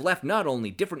that have left not only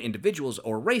different individuals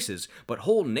or races, but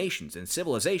whole nations and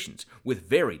civilizations with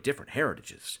very different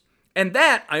heritages. And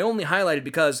that I only highlighted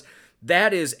because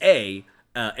that is an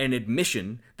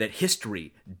admission that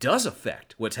history does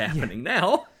affect what's happening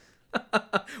now,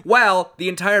 while the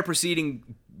entire preceding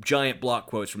giant block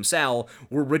quotes from Sowell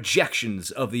were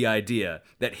rejections of the idea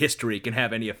that history can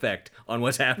have any effect on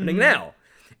what's happening now.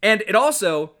 And it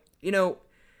also,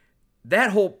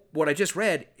 that whole, what I just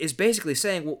read, is basically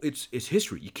saying, well, it's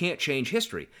history. You can't change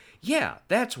history. Yeah,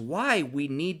 that's why we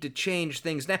need to change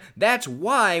things now. That's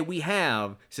why we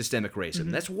have systemic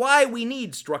racism. That's why we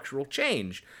need structural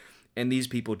change. And these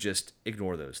people just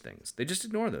ignore those things. They just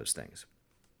ignore those things.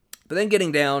 But then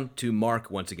getting down to Mark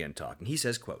once again talking, he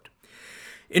says, quote,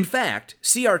 in fact,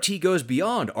 CRT goes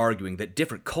beyond arguing that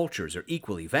different cultures are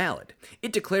equally valid.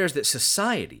 It declares that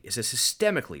society is a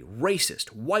systemically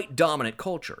racist, white-dominant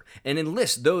culture and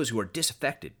enlists those who are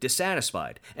disaffected,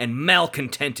 dissatisfied, and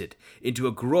malcontented into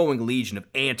a growing legion of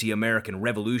anti-American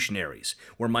revolutionaries,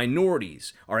 where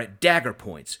minorities are at dagger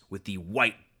points with the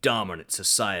white-dominant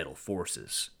societal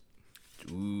forces.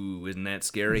 Ooh, isn't that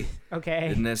scary? Okay.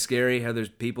 Isn't that scary how there's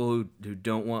people who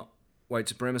don't want white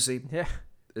supremacy? Yeah.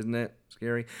 Isn't that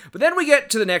scary? But then we get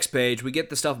to the next page. We get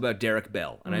the stuff about Derek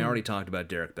Bell. And I already talked about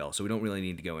Derek Bell, so we don't really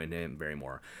need to go into him very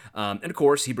more. And of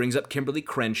course, he brings up Kimberly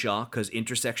Crenshaw because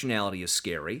intersectionality is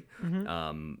scary.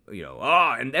 And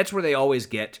that's where they always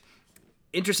get...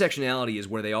 Intersectionality is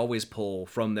where they always pull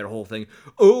from their whole thing.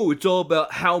 Oh, it's all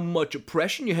about how much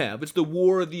oppression you have. It's the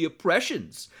war of the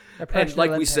oppressions. Oppression and like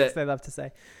Olympics, we said, they love to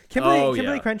say.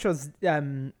 Kimberly Crenshaw's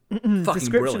description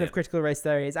brilliant. of critical race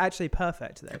theory is actually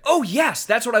perfect, though. Oh, yes,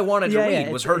 that's what I wanted to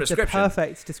read, was her description. It's a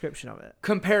perfect description of it.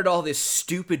 Compared to all this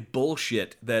stupid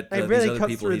bullshit that it really these other cuts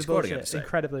people through he's the quoting bullshit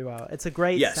incredibly well. It's a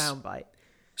great soundbite.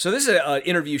 So this is an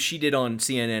interview she did on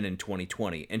CNN in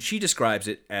 2020, and she describes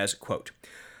it as, quote,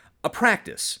 a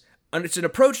practice, and it's an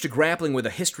approach to grappling with a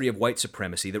history of white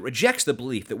supremacy that rejects the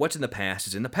belief that what's in the past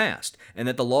is in the past, and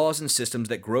that the laws and systems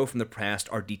that grow from the past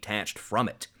are detached from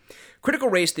it. Critical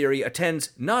race theory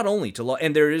attends not only to law,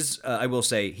 and there is, I will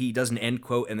say, he does an end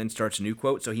quote and then starts a new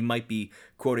quote, so he might be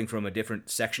quoting from a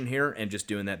different section here and just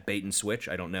doing that bait and switch.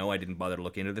 I don't know. I didn't bother to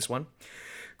look into this one.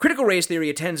 Critical race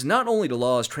theory attends not only to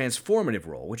law's transformative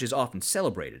role, which is often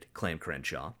celebrated, claimed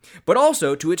Crenshaw, but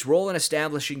also to its role in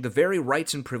establishing the very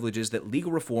rights and privileges that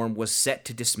legal reform was set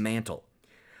to dismantle.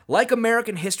 Like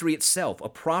American history itself, a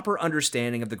proper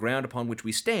understanding of the ground upon which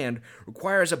we stand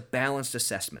requires a balanced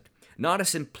assessment, not a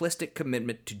simplistic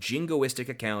commitment to jingoistic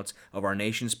accounts of our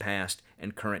nation's past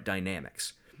and current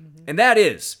dynamics. And that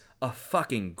is a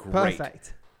fucking great...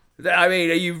 Perfect. I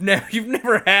mean, you've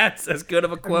never had as good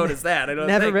of a quote as that. I don't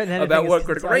Never think written anything about what as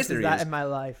critical concise race theory as that is. in my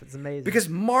life. It's amazing. Because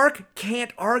Mark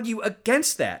can't argue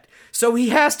against that. So he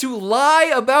has to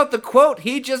lie about the quote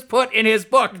he just put in his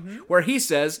book, where he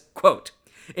says, quote,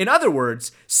 in other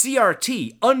words,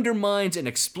 CRT undermines and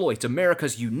exploits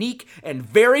America's unique and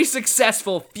very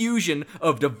successful fusion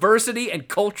of diversity and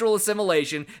cultural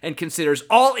assimilation and considers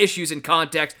all issues in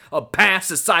context of past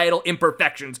societal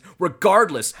imperfections,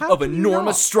 regardless of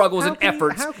enormous struggles and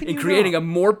efforts in creating a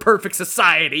more perfect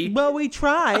society. Well, we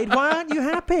tried. Why aren't you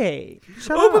happy?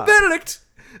 Shut Oh, but up. Benedict,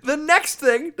 the next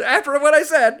thing, after what I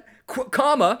said,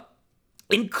 comma,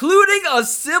 including a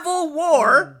civil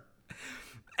war...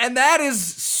 And that is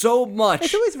so much.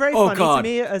 It's always very funny to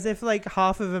me, as if like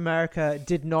half of America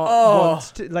did not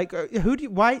want to. Like, who do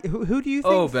you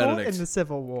think fought in the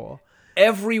Civil War?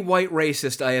 Every white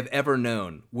racist I have ever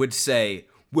known would say,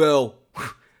 "Well,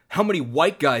 how many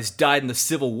white guys died in the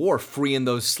Civil War freeing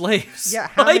those slaves?" Yeah,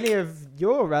 how many of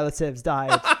your relatives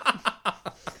died?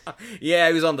 Yeah,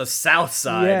 he was on the south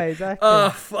side. Yeah, exactly.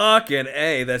 Fucking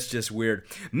A, that's just weird.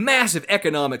 Massive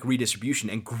economic redistribution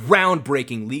and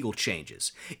groundbreaking legal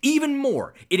changes. Even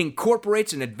more, it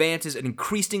incorporates and advances an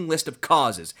increasing list of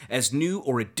causes as new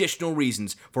or additional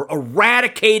reasons for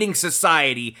eradicating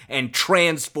society and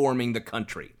transforming the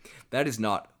country. That is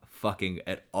not fucking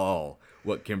at all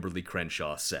what Kimberly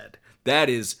Crenshaw said. That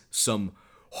is some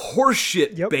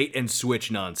horseshit bait and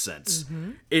switch nonsense.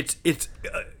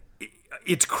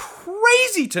 It's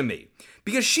crazy to me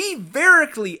because she very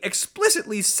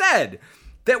explicitly said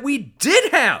that we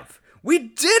did have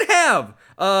legal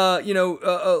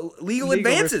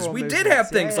advances. We did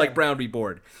have things like Brown v.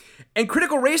 Board. And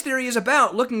critical race theory is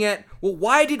about looking at, well,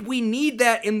 why did we need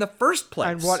that in the first place?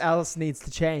 And what else needs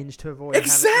to change to avoid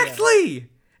Exactly!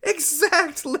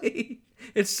 Exactly!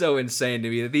 It's so insane to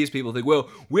me that these people think, well,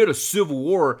 we had a civil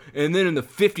war, and then in the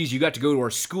 50s you got to go to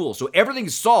our school, so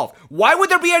everything's solved. Why would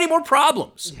there be any more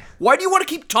problems? Yeah. Why do you want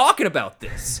to keep talking about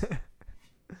this?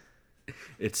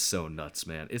 It's so nuts,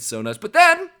 man. It's so nuts. But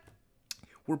then,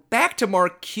 we're back to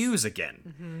Marcuse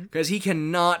again, because he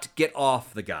cannot get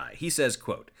off the guy. He says,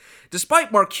 quote,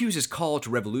 despite Marcuse's call to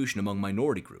revolution among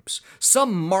minority groups,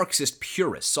 some Marxist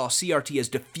purists saw CRT as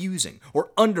diffusing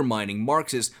or undermining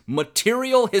Marx's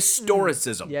material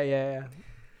historicism. Yeah.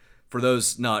 For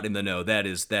those not in the know, that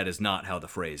is not how the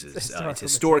phrase is. It's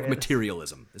historical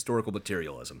materialism. Historical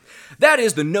materialism. That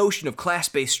is the notion of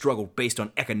class-based struggle based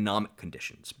on economic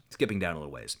conditions. Skipping down a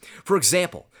little ways. For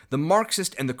example, the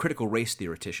Marxist and the critical race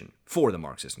theoretician.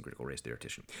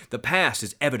 The past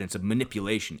is evidence of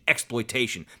manipulation,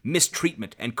 exploitation,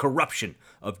 mistreatment, and corruption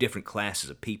of different classes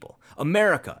of people.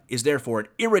 America is therefore an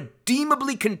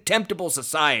irredeemably contemptible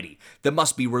society that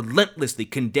must be relentlessly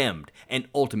condemned and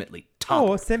ultimately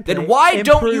or simply then why improve.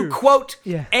 Don't you quote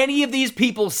any of these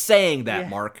people saying that,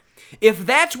 Mark? If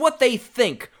that's what they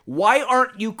think, why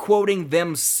aren't you quoting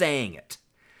them saying it?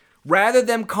 Rather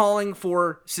than calling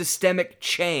for systemic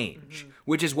change,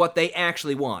 which is what they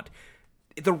actually want.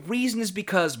 The reason is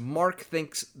because Mark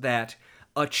thinks that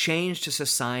a change to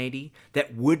society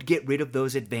that would get rid of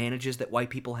those advantages that white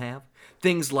people have,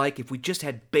 things like if we just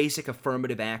had basic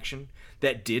affirmative action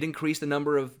that did increase the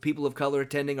number of people of color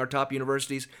attending our top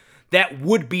universities, that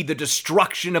would be the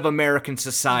destruction of American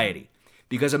society.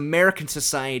 Because American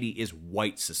society is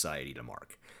white society to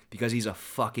Mark. Because he's a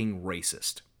fucking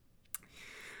racist.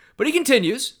 But he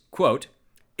continues, quote,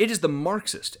 it is the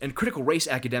Marxist and critical race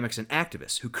academics and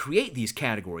activists who create these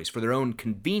categories for their own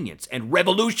convenience and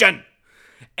revolution.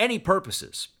 Any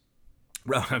purposes.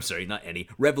 I'm sorry, not any.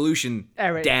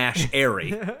 Revolution-airy.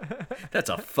 That's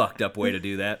a fucked up way to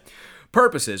do that.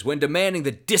 Purposes when demanding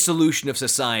the dissolution of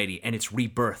society and its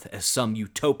rebirth as some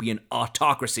utopian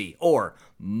autocracy or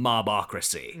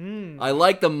mobocracy. I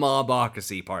like the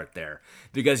mobocracy part there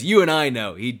because you and I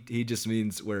know he just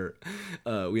means we have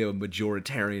a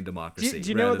majoritarian democracy. Do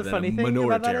you know what the funny thing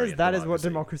about that is? That is what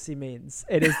democracy means.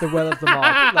 It is the will of the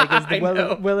mob. Like it's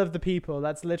the will of the people.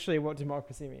 That's literally what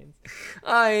democracy means.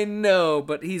 I know,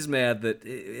 but he's mad that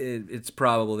it's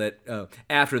probable that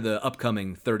after the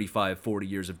upcoming 35, 40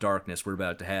 years of darkness we're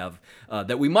about to have,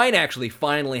 that we might actually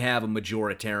finally have a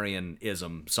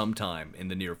majoritarianism sometime in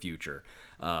the near future.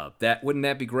 Wouldn't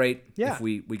that be great? Yeah, if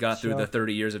we got through the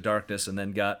 30 years of darkness and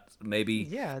then got maybe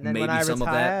and then maybe when I some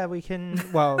retire, of that. we can.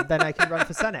 Well, then I can run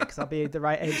for Senate because I'll be the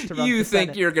right age to run. You for think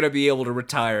Senate. you're gonna be able to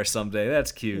retire someday?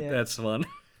 That's cute. Yeah. That's fun.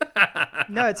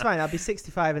 No, it's fine. I'll be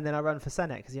 65 and then I'll run for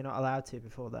Senate because you're not allowed to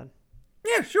before then.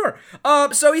 Yeah, sure.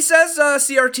 So he says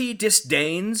CRT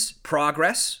disdains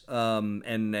progress,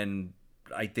 and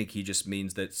I think he just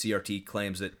means that CRT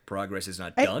claims that progress is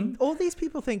not done. All these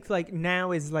people think like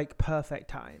now is like perfect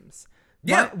times.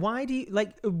 Yeah. Why do you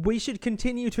like? We should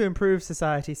continue to improve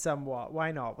society somewhat.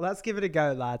 Why not? Well, let's give it a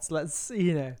go, lads. Let's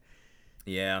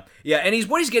Yeah, and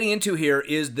what he's getting into here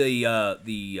is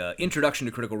the Introduction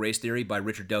to Critical Race Theory by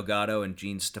Richard Delgado and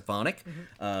Gene Stefanik,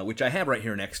 which I have right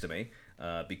here next to me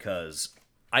because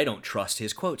I don't trust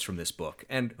his quotes from this book.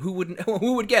 And who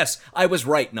would guess I was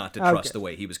right not to trust the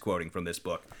way he was quoting from this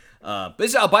book. By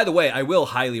the way, I will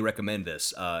highly recommend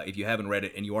this. If you haven't read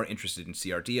it and you are interested in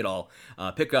CRT at all,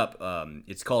 pick up,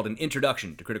 it's called An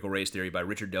Introduction to Critical Race Theory by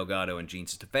Richard Delgado and Gene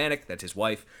Stefanik. That's his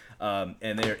wife. And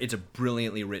it's a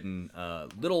brilliantly written,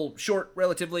 little short,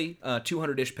 relatively,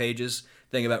 200-ish pages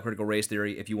thing about critical race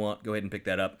theory. If you want, go ahead and pick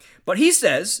that up. But he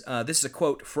says, this is a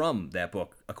quote from that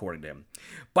book, according to him,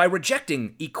 by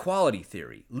rejecting equality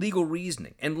theory, legal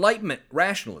reasoning, Enlightenment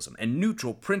rationalism, and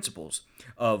neutral principles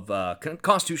of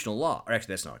constitutional law. Or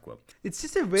actually, that's not a quote. It's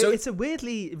just it's a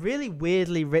really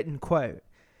weirdly written quote.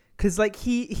 Because like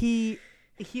he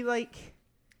like...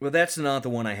 Well, that's not the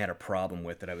one I had a problem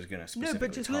with that I was going to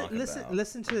specifically talk about. No, but just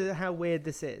listen to how weird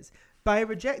this is. By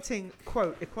rejecting,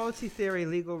 quote, equality theory,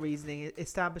 legal reasoning,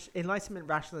 establish Enlightenment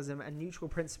rationalism, and neutral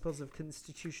principles of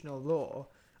constitutional law,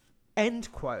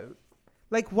 end quote.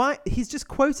 Like, why? He's just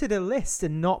quoted a list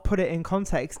and not put it in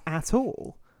context at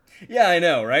all. Yeah, I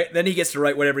know, right? Then he gets to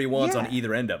write whatever he wants on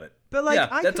either end of it. But like,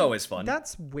 that's always fun.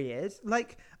 That's weird.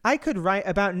 Like, I could write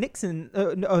about Nixon,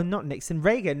 not Nixon,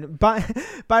 Reagan, by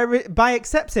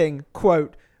accepting,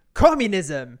 quote,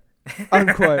 communism,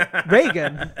 unquote,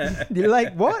 Reagan. You're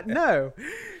like, what? No.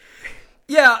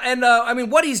 Yeah, and I mean,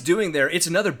 what he's doing there, it's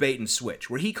another bait and switch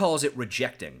where he calls it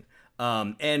rejecting.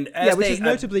 Which is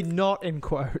notably not in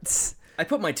quotes. I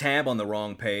put my tab on the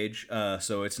wrong page,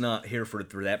 so it's not here for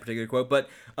that particular quote. But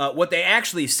what they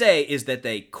actually say is that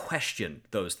they question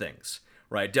those things,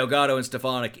 right? Delgado and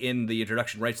Stefanik in the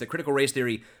introduction writes that critical race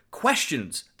theory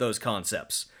questions those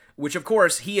concepts, which of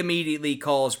course he immediately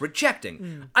calls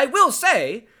rejecting. I will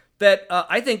say that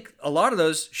I think a lot of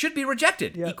those should be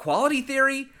rejected. Yeah. Equality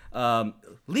theory,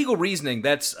 legal reasoning,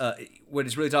 that's what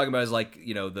it's really talking about is like,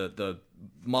 the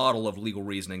model of legal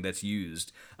reasoning that's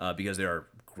used because there are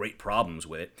great problems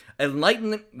with it.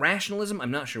 Enlightenment rationalism,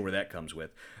 I'm not sure where that comes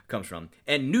from.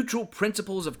 And neutral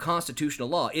principles of constitutional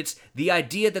law. It's the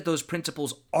idea that those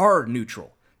principles are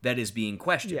neutral that is being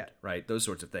questioned, right? Those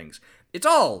sorts of things. It's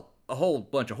all a whole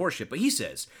bunch of horseshit, but he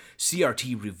says,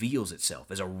 CRT reveals itself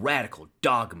as a radical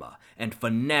dogma and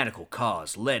fanatical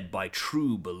cause led by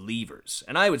true believers.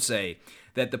 And I would say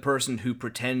that the person who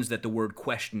pretends that the word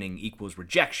questioning equals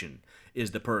rejection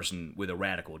is the person with a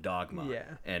radical dogma. Yeah.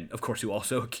 And, of course, who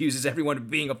also accuses everyone of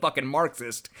being a fucking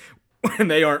Marxist when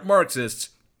they aren't Marxists.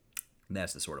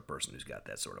 That's the sort of person who's got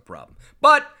that sort of problem.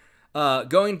 But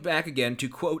going back again to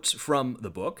quotes from the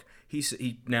book,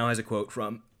 he now has a quote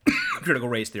from Critical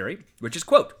Race Theory, which is,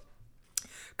 quote,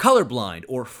 colorblind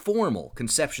or formal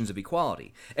conceptions of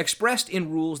equality, expressed in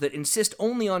rules that insist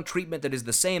only on treatment that is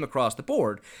the same across the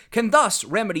board, can thus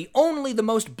remedy only the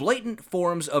most blatant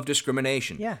forms of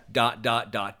discrimination. Yeah. ...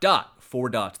 4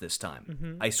 dots this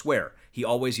time. I swear, he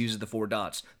always uses the 4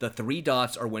 dots. The 3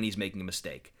 dots are when he's making a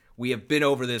mistake. We have been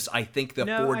over this. I think the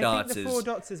 4 dots is... I think the 4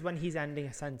 dots is when he's ending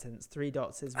a sentence. 3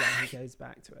 dots is when he goes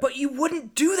back to it. But you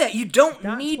wouldn't do that. You don't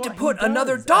That's need to what put he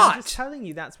another does. dot. I'm just telling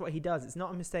you, that's what he does. It's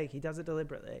not a mistake. He does it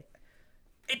deliberately.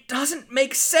 It doesn't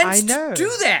make sense to do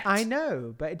that. I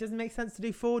know, but it doesn't make sense to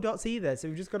do 4 dots either. So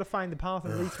we've just got to find the path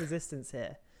of least resistance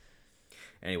here.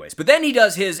 Anyways, but then he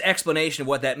does his explanation of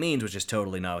what that means, which is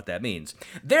totally not what that means.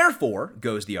 Therefore,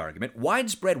 goes the argument,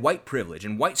 widespread white privilege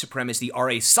and white supremacy are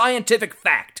a scientific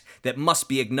fact that must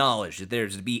be acknowledged if there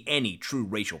is to be any true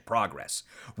racial progress.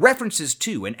 References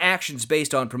to and actions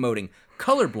based on promoting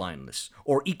colorblindness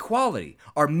or equality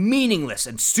are meaningless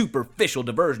and superficial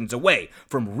diversions away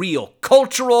from real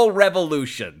cultural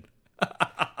revolution.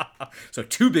 So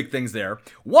 2 big things there.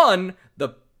 One,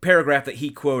 the paragraph that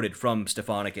he quoted from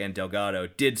Stefanik and Delgado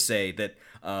did say that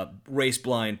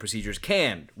race-blind procedures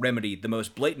can remedy the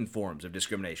most blatant forms of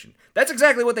discrimination. That's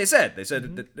exactly what they said. They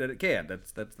said that it can.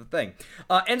 That's the thing.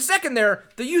 And second there,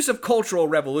 the use of cultural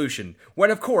revolution,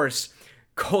 when, of course,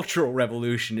 cultural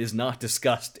revolution is not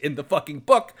discussed in the fucking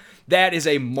book. That is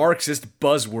a Marxist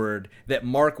buzzword that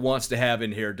Mark wants to have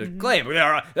in here to claim.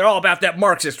 They're all about that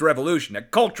Marxist revolution, that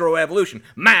cultural revolution.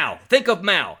 Mao. Think of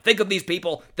Mao. Think of these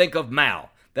people. Think of Mao.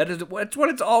 That's what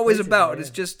it's always about. It's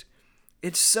just,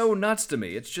 it's so nuts to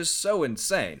me. It's just so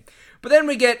insane. But then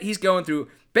he's going through,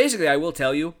 basically, I will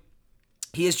tell you,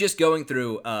 he is just going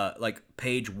through like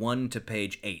page 1 to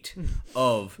page 8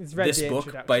 of this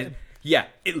book.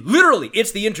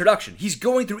 It's the introduction. He's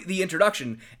going through the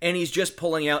introduction and he's just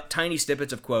pulling out tiny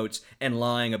snippets of quotes and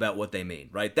lying about what they mean,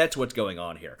 right? That's what's going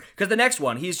on here. Because the next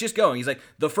one, he's like,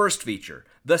 the first feature,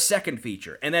 the second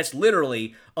feature, and that's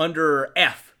literally under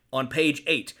F. On page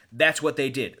 8, that's what they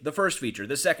did. The first feature,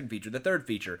 the second feature, the third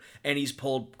feature, and he's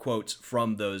pulled quotes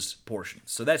from those portions.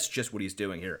 So that's just what he's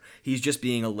doing here. He's just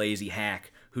being a lazy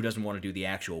hack who doesn't want to do the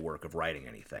actual work of writing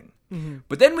anything.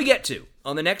 But then we get to,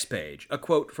 on the next page, a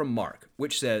quote from Mark,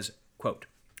 which says, quote,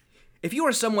 if you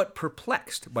are somewhat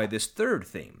perplexed by this third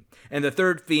theme, and the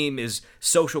third theme is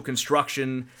social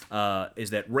construction, is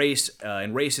that race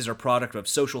and races are product of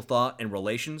social thought and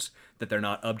relations, that they're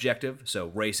not objective, so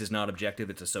race is not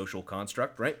objective, it's a social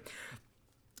construct, right?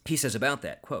 He says about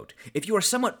that, quote, if you are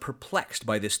somewhat perplexed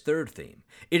by this third theme,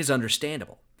 it is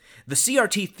understandable. The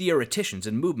CRT theoreticians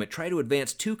and movement try to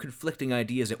advance 2 conflicting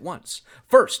ideas at once.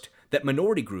 First, that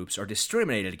minority groups are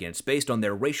discriminated against based on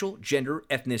their racial, gender,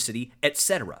 ethnicity,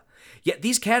 etc. Yet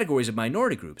these categories of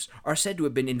minority groups are said to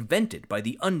have been invented by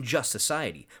the unjust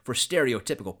society for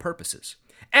stereotypical purposes.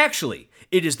 Actually,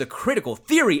 it is the critical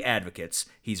theory advocates,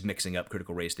 he's mixing up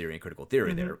critical race theory and critical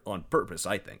theory there on purpose,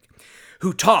 I think,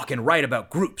 who talk and write about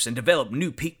groups and develop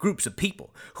new groups of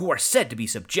people who are said to be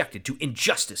subjected to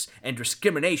injustice and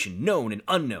discrimination known and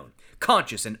unknown,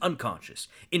 conscious and unconscious,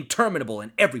 interminable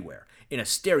and everywhere, in a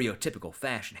stereotypical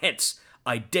fashion. Hence,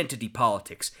 identity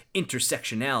politics,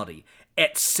 intersectionality,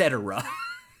 etc.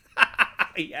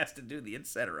 He has to do the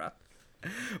etc.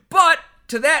 But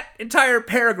to that entire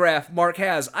paragraph Mark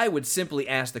has, I would simply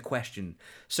ask the question,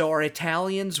 so are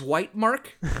Italians white,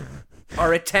 Mark?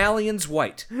 Are Italians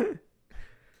white?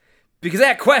 Because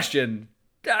that question,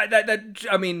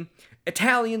 I mean,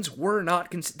 Italians were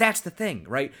not, that's the thing,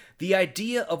 right? The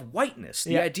idea of whiteness,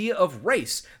 the idea of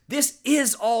race, this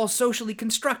is all socially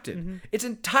constructed. It's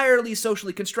entirely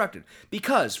socially constructed.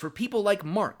 Because for people like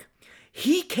Mark,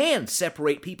 he can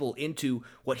separate people into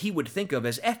what he would think of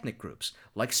as ethnic groups,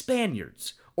 like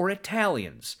Spaniards, or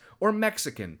Italians, or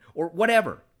Mexican, or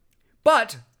whatever.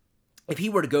 But if he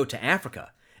were to go to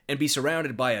Africa and be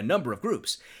surrounded by a number of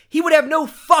groups, he would have no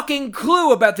fucking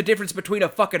clue about the difference between a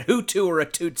fucking Hutu or a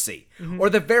Tutsi, or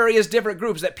the various different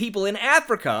groups that people in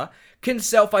Africa can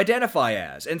self-identify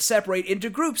as and separate into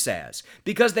groups as,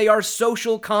 because they are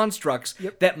social constructs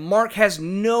that Mark has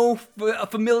no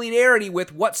familiarity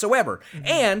with whatsoever.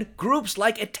 And groups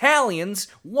like Italians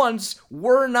once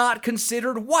were not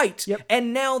considered white,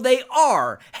 and now they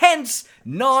are. Hence,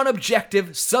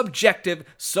 non-objective, subjective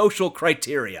social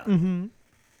criteria.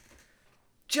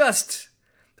 Just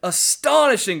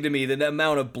astonishing to me the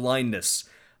amount of blindness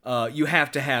you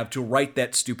have to write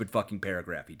that stupid fucking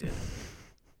paragraph he did.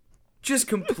 Just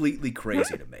completely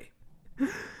crazy to me.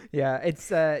 Yeah,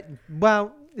 it's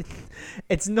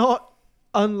it's not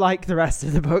unlike the rest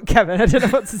of the book, Kevin. I don't know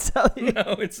what to tell you.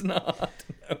 No, it's not.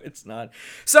 No, it's not.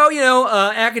 So,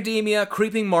 academia,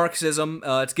 creeping Marxism,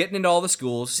 it's getting into all the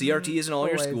schools. CRT is in all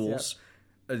your schools.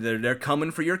 Yep. They're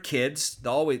coming for your kids.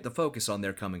 The focus on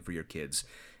they're coming for your kids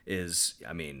is,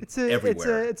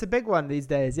 everywhere. It's a big one these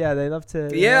days. Yeah, they love to.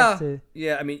 Yeah.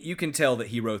 You can tell that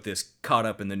he wrote this caught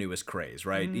up in the newest craze,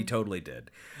 right? He totally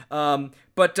did.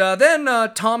 But then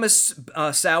Thomas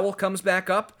Sowell comes back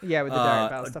up. Yeah, with the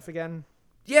Derek Bell stuff again.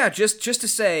 Yeah, just to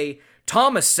say,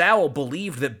 Thomas Sowell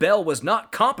believed that Bell was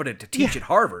not competent to teach at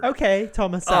Harvard. Okay,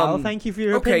 Thomas Sowell, thank you for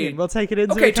your opinion. We'll take it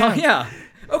into account.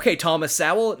 Okay, Thomas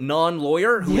Sowell,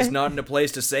 non-lawyer, who is not in a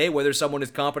place to say whether someone is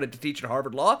competent to teach at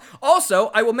Harvard Law. Also,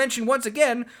 I will mention once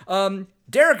again,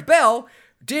 Derek Bell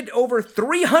did over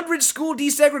 300 school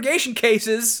desegregation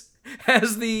cases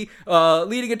as the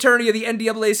leading attorney of the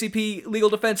NAACP Legal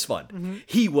Defense Fund.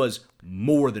 He was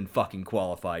more than fucking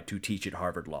qualified to teach at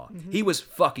Harvard Law. He was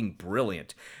fucking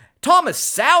brilliant. Thomas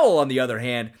Sowell, on the other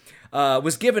hand,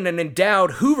 was given an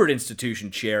endowed Hoover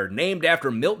Institution chair named after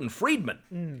Milton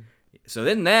Friedman. So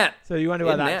isn't that? So you wonder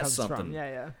where that comes something? from?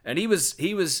 Yeah. And he was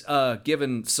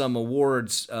given some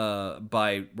awards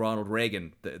by Ronald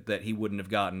Reagan that he wouldn't have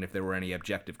gotten if there were any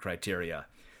objective criteria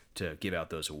to give out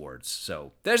those awards.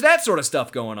 So there's that sort of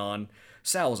stuff going on.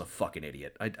 Sowell's a fucking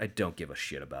idiot. I don't give a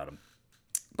shit about him.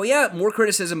 But yeah, more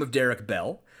criticism of Derek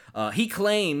Bell. He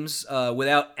claims,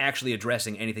 without actually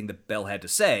addressing anything that Bell had to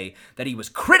say, that he was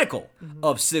critical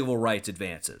of civil rights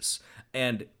advances.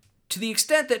 And to the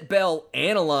extent that Bell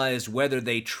analyzed whether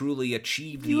they truly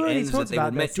achieved the ends that they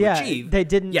were meant to achieve. They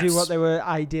didn't do what they were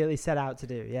ideally set out to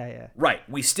do. Yeah. Right.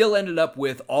 We still ended up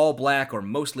with all black or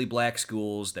mostly black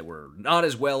schools that were not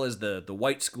as well as the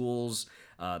white schools,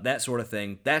 that sort of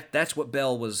thing. That's what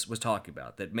Bell was talking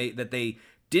about. That they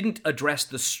didn't address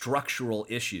the structural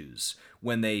issues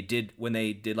when they did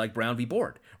like Brown v.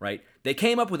 Board, right? They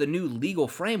came up with a new legal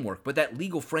framework, but that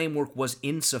legal framework was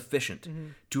insufficient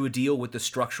to deal with the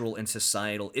structural and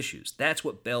societal issues. That's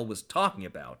what Bell was talking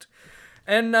about.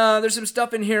 And there's some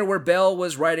stuff in here where Bell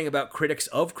was writing about critics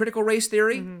of critical race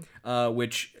theory,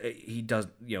 which he does,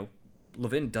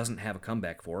 Levin doesn't have a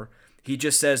comeback for. He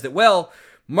just says that,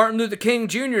 Martin Luther King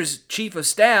Jr.'s chief of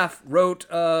staff wrote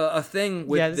a thing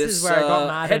with this is where I got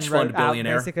mad hedge and fund wrote out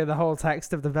billionaire. Basically, the whole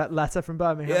text of the letter from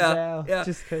Birmingham jail. Yeah.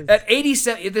 Just 'cause. At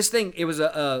 87, this thing, it was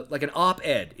like an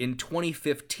op-ed in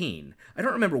 2015. I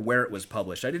don't remember where it was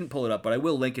published. I didn't pull it up, but I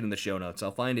will link it in the show notes.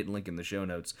 I'll find it and link in the show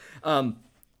notes.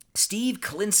 Steve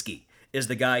Klinsky is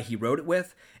the guy he wrote it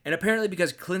with, and apparently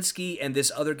because Klinsky and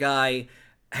this other guy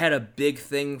had a big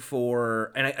thing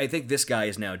for, and I think this guy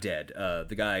is now dead.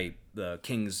 The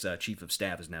King's chief of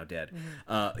staff is now dead.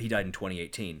 He died in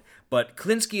 2018. But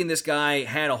Klinsky and this guy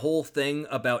had a whole thing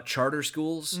about charter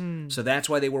schools, so that's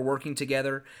why they were working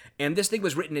together. And this thing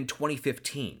was written in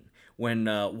 2015, when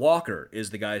Walker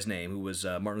is the guy's name, who was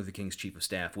Martin Luther King's chief of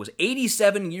staff, was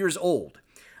 87 years old.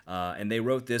 And they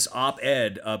wrote this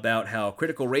op-ed about how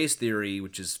critical race theory,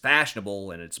 which is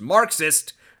fashionable and it's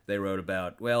Marxist, they wrote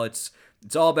about,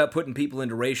 it's all about putting people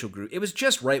into racial groups. It was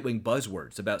just right-wing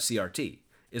buzzwords about CRT,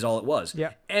 is all it was.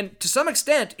 Yeah. And to some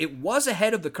extent, it was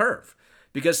ahead of the curve,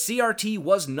 because CRT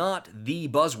was not the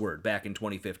buzzword back in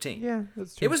 2015. Yeah,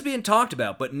 that's true. It was being talked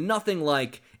about, but nothing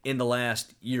like in the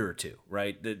last year or two,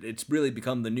 right? It's really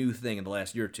become the new thing in the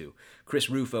last year or two. Chris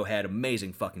Rufo had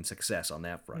amazing fucking success on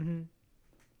that front.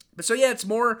 But so yeah, it's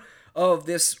more of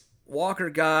this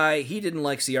Walker guy. He didn't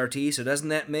like CRT, so doesn't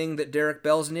that mean that Derek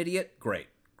Bell's an idiot? Great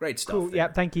stuff. Cool. There. Yeah,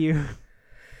 thank you.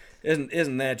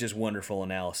 Isn't that just wonderful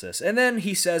analysis? And then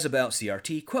he says about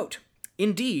CRT, quote,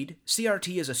 Indeed,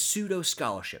 CRT is a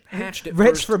pseudo-scholarship, hatched at Rich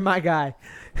first from my guy.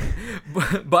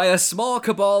 by a small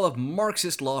cabal of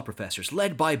Marxist law professors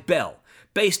led by Bell,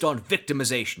 based on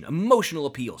victimization, emotional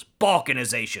appeals,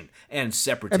 balkanization, and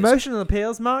separatism. Emotional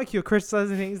appeals, Mark? You're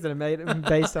criticizing things that are made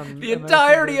based on... The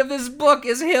entirety of this book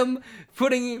is him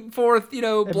putting forth,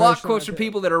 block quotes from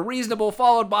people that are reasonable,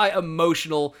 followed by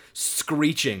emotional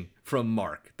screeching from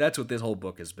Mark. That's what this whole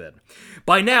book has been.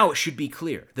 By now, it should be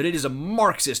clear that it is a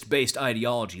Marxist-based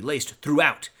ideology laced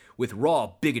throughout with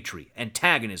raw bigotry,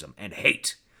 antagonism, and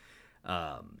hate.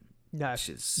 No,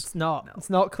 it's not. No. It's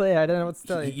not clear. I don't know what to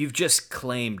tell you. You've just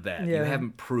claimed that. Yeah. You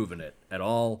haven't proven it at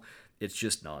all. It's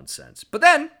just nonsense. But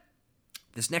then,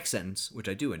 this next sentence, which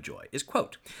I do enjoy, is,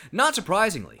 quote, not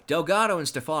surprisingly, Delgado and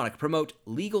Stefanik promote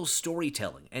legal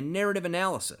storytelling and narrative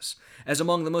analysis as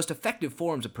among the most effective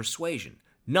forms of persuasion,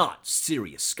 not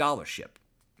serious scholarship.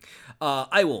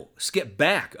 I will skip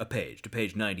back a page to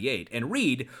page 98 and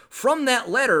read from that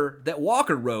letter that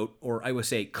Walker wrote, or I would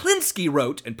say Klinsky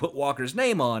wrote and put Walker's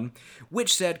name on,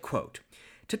 which said, quote,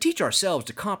 to teach ourselves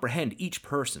to comprehend each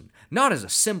person, not as a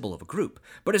symbol of a group,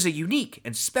 but as a unique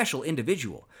and special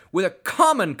individual, with a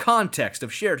common context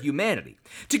of shared humanity,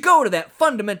 to go to that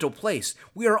fundamental place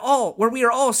where we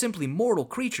are all simply mortal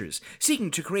creatures, seeking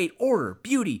to create order,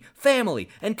 beauty, family,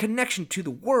 and connection to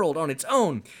the world on its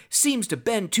own, seems to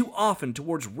bend too often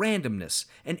towards randomness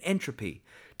and entropy.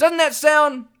 Doesn't that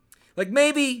sound like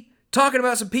maybe talking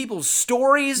about some people's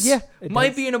stories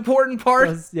might be an important part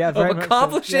of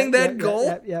accomplishing that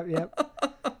goal? Yep.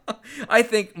 I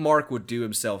think Mark would do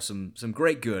himself some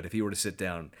great good if he were to sit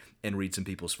down and read some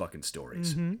people's fucking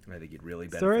stories. I think he'd really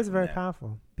benefit. Stories are from very that.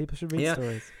 powerful. People should read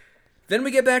stories. Then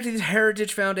we get back to these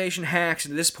Heritage Foundation hacks,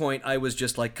 and at this point, I was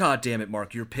just like, God damn it,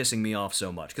 Mark, you're pissing me off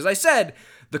so much. Because I said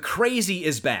the crazy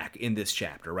is back in this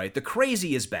chapter, right? The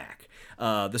crazy is back.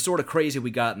 The sort of crazy we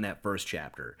got in that first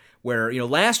chapter. Where,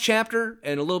 last chapter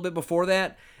and a little bit before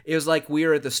that, it was like we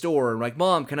were at the store and like,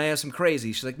 Mom, can I have some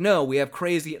crazy? She's like, no, we have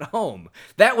crazy at home.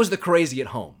 That was the crazy at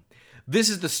home. This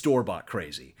is the store-bought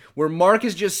crazy, where Mark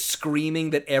is just screaming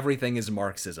that everything is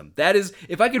Marxism. That is,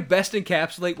 if I could best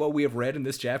encapsulate what we have read in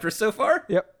this chapter so far,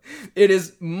 it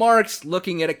is Marx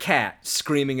looking at a cat,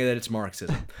 screaming that it's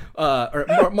Marxism.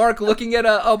 Or Mark looking at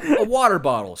a water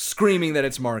bottle, screaming that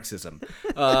it's Marxism.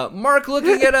 Mark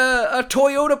looking at a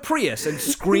Toyota Prius and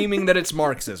screaming that it's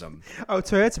Marxism. Oh,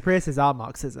 Toyota Priuses are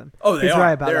Marxism. Oh, they He's are.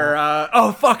 Right about that.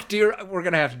 Oh, fuck, dear. We're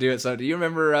going to have to do it. So, do you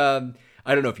remember...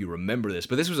 I don't know if you remember this,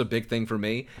 but this was a big thing for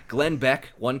me. Glenn Beck,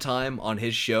 one time on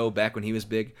his show back when he was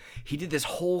big, he did this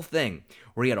whole thing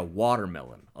where he had a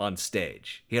watermelon on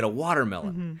stage. He had a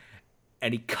watermelon,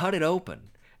 and he cut it open,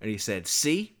 and he said,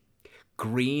 see?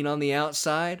 Green on the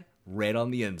outside, red on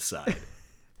the inside.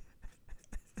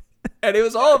 And it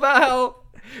was all about how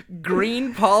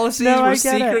green policies were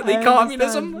secretly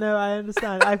communism. No, I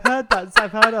understand. I've heard that.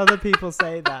 I've heard other people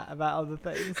say that about other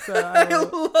things. So I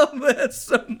love that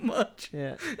so much.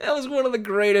 Yeah. That was one of the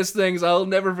greatest things. I'll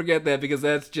never forget that because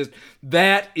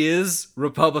that is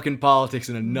Republican politics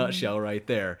in a nutshell right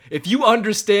there. If you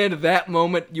understand that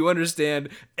moment, you understand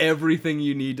everything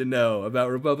you need to know about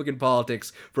Republican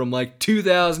politics from like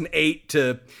 2008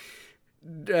 to...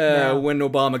 when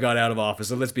Obama got out of office,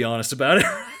 so let's be honest about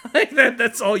it.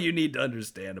 That's all you need to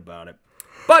understand about it.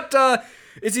 But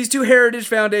it's these two Heritage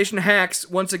Foundation hacks,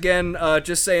 once again,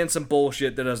 just saying some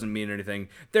bullshit that doesn't mean anything.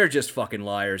 They're just fucking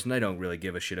liars, and I don't really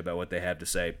give a shit about what they have to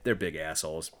say. They're big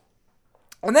assholes.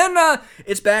 And then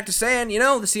it's back to saying, the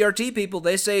CRT people,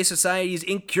 they say society is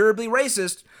incurably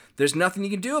racist. There's nothing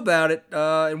you can do about it.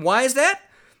 And why is that?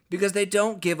 Because they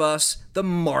don't give us the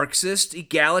Marxist,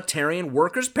 egalitarian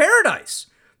workers' paradise.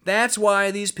 That's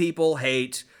why these people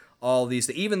hate all these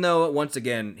things. Even though, once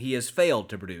again, he has failed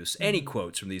to produce any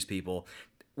quotes from these people.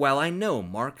 While I know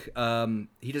Mark,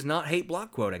 he does not hate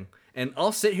block quoting. And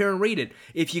I'll sit here and read it.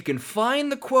 If you can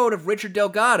find the quote of Richard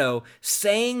Delgado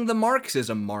saying the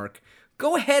Marxism, Mark,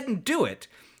 go ahead and do it.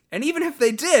 And even if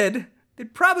they did...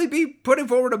 they'd probably be putting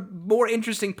forward a more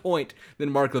interesting point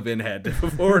than Mark Levin had to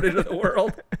put forward into the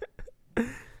world. But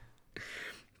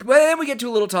then we get to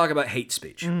a little talk about hate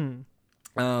speech. And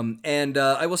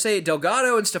I will say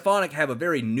Delgado and Stefanik have a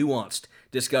very nuanced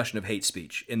discussion of hate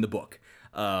speech in the book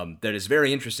that is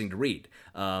very interesting to read.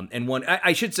 And one,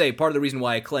 I should say, part of the reason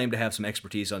why I claim to have some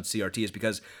expertise on CRT is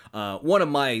because one of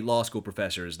my law school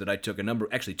professors that I took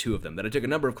two of them, that I took a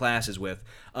number of classes with,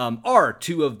 are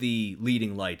two of the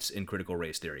leading lights in critical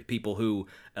race theory. People who,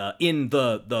 in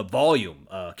the volume,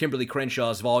 Kimberly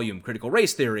Crenshaw's volume, Critical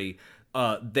Race Theory,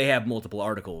 they have multiple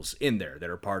articles in there that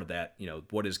are part of that,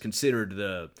 what is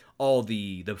considered all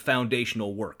the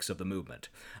foundational works of the movement.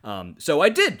 So I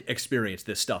did experience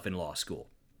this stuff in law school.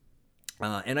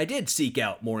 And I did seek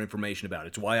out more information about it.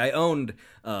 It's why I owned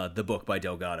the book by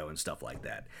Delgado and stuff like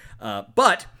that.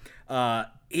 But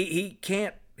he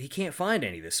can't find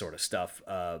any of this sort of stuff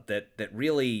that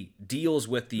really deals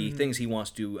with the things he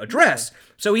wants to address.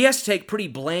 So he has to take pretty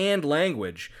bland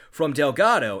language from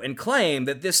Delgado and claim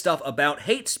that this stuff about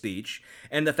hate speech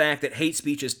and the fact that hate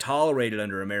speech is tolerated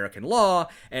under American law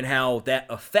and how that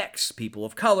affects people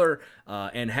of color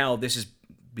and how this is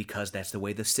because that's the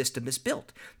way the system is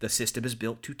built. The system is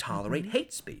built to tolerate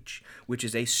hate speech, which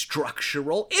is a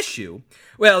structural issue.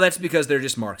 Well, that's because they're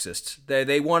just Marxists.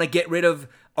 They want to get rid of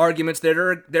arguments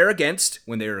that they're against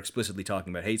when they're explicitly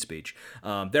talking about hate speech.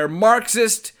 They're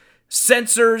Marxist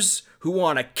censors who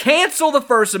want to cancel the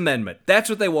First Amendment. That's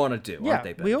what they want to do, aren't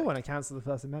they, Ben? We all want to cancel the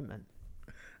First Amendment.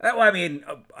 Well, I mean,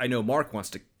 I know Mark wants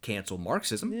to cancel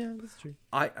Marxism. Yeah, that's true.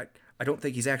 I don't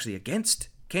think he's actually against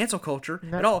cancel culture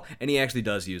at all. And he actually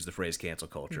does use the phrase cancel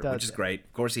culture, which is great.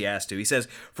 Of course he has to. He says,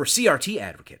 for CRT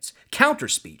advocates, counter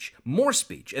speech, more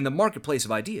speech, and the marketplace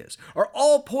of ideas are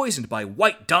all poisoned by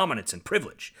white dominance and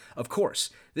privilege. Of course,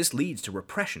 this leads to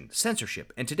repression,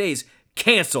 censorship, and today's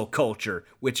cancel culture,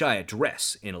 which I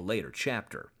address in a later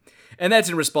chapter. And that's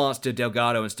in response to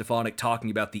Delgado and Stefanik talking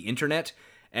about the internet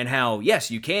and how,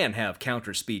 yes, you can have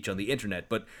counter speech on the internet,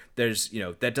 but there's,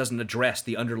 that doesn't address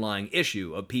the underlying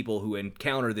issue of people who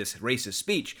encounter this racist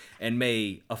speech and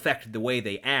may affect the way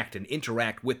they act and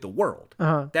interact with the world.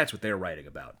 That's what they're writing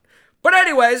about. But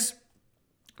anyways,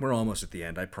 we're almost at the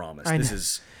end, I promise. This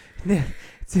is...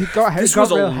 This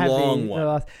was a long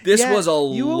one. This was a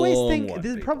long one.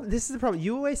 This is the problem.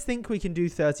 You always think we can do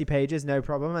 30 pages, no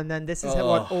problem, and then this is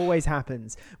what always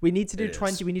happens. We need to do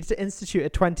 20. We need to institute a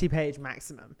 20-page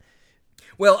maximum.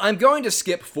 Well, I'm going to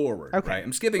skip forward. Okay, right?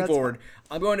 I'm skipping forward.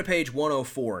 Fine. I'm going to page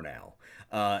 104 now.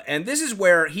 And this is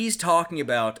where he's talking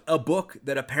about a book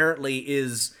that apparently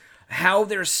is how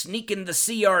they're sneaking the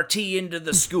CRT into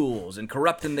the schools and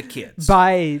corrupting the kids.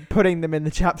 By putting them in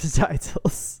the chapter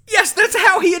titles. Yes, that's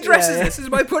how he addresses this, is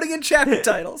by putting in chapter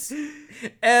titles.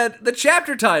 And the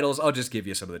chapter titles, I'll just give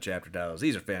you some of the chapter titles.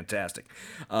 These are fantastic.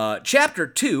 Chapter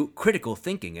 2, Critical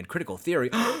Thinking and Critical Theory.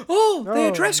 They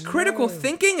address critical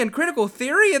thinking and critical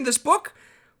theory in this book?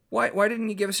 Why didn't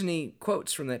you give us any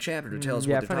quotes from that chapter to tell us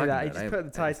what they're talking about? I just put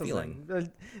the titles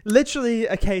in. Literally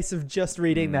a case of just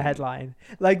reading the headline.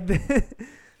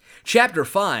 Chapter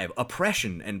 5,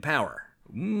 Oppression and Power.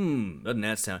 Doesn't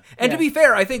that sound... And to be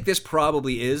fair, I think this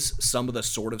probably is some of the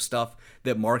sort of stuff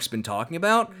that Mark's been talking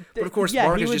about. But of course,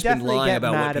 Mark has just been lying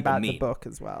about what people mean. The book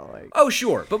as well. Oh,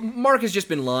 sure. But Mark has just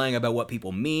been lying about what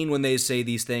people mean when they say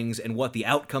these things and what the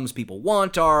outcomes people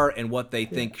want are and what they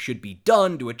think should be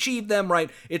done to achieve them,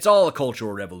 right? It's all a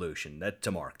cultural revolution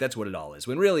to Mark. That's what it all is.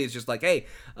 When really it's just like, hey,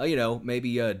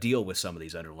 maybe deal with some of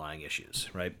these underlying issues,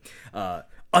 right?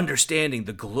 Understanding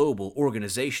the global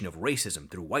organization of racism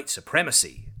through white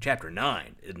supremacy. Chapter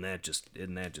 9. Isn't that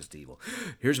just evil?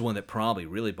 Here's one that probably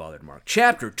really bothered Mark.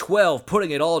 Chapter 12,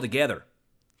 Putting It All Together.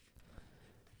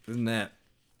 Isn't that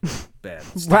bad?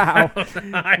 Wow.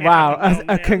 Wow.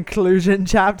 A conclusion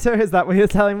chapter? Is that what you're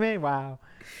telling me? Wow.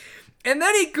 And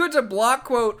then he gives a block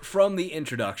quote from the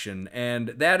introduction, and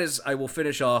that is, I will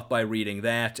finish off by reading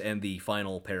that and the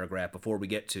final paragraph before we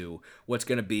get to what's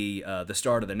going to be the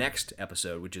start of the next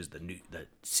episode, which is the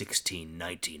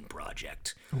 1619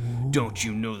 Project. Ooh. Don't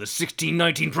you know the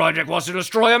 1619 Project wants to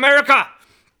destroy America?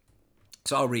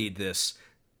 So I'll read this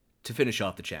to finish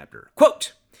off the chapter.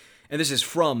 Quote, and this is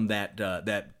from that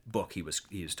book he was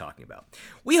talking about.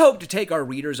 We hope to take our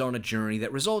readers on a journey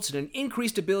that results in an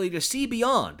increased ability to see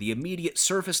beyond the immediate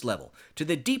surface level to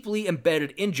the deeply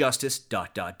embedded injustice, ...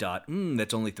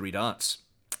 That's only 3 dots.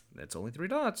 That's only 3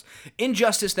 dots.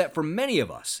 Injustice that for many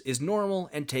of us is normal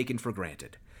and taken for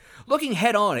granted. Looking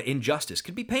head-on at injustice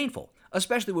can be painful,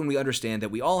 especially when we understand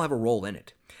that we all have a role in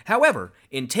it. However,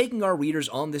 in taking our readers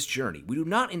on this journey, we do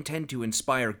not intend to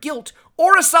inspire guilt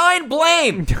or assign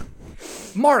blame.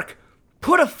 Mark,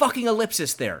 put a fucking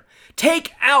ellipsis there.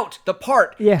 Take out the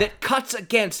part that cuts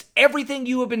against everything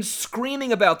you have been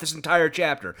screaming about this entire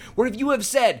chapter, where you have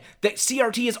said that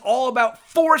CRT is all about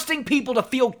forcing people to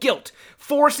feel guilt,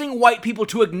 forcing white people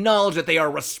to acknowledge that they are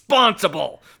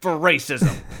responsible for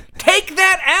racism. Take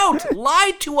that out.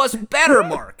 Lie to us better,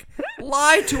 Mark.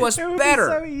 Lie to us better.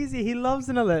 It would be so easy. He loves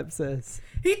an ellipsis.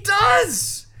 He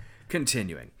does!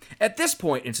 Continuing. At this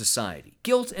point in society,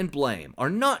 guilt and blame are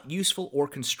not useful or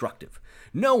constructive.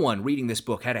 No one reading this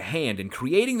book had a hand in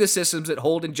creating the systems that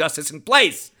hold injustice in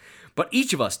place. But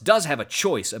each of us does have a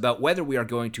choice about whether we are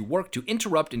going to work to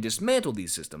interrupt and dismantle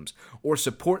these systems or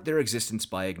support their existence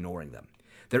by ignoring them.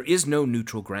 There is no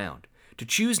neutral ground. To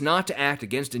choose not to act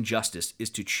against injustice is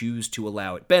to choose to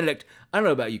allow it. Benedict, I don't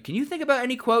know about you. Can you think about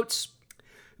any quotes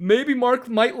maybe Mark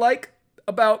might like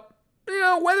about,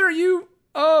 whether you,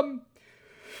 I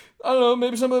don't know,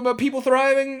 maybe some of them about people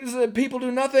thriving, people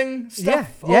do nothing,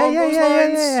 stuff along those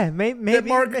lines? Yeah.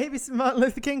 Maybe some Martin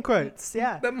Luther King quotes,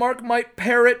 yeah. That Mark might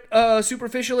parrot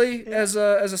superficially as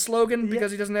a slogan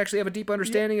because he doesn't actually have a deep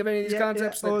understanding of any of these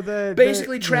concepts. Or that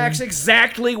basically tracks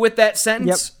exactly with that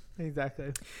sentence. Yep,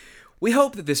 exactly. We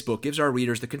hope that this book gives our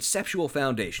readers the conceptual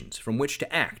foundations from which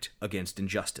to act against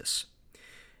injustice.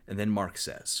 And then Mark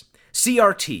says,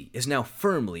 CRT is now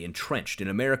firmly entrenched in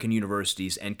American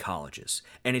universities and colleges,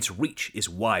 and its reach is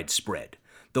widespread.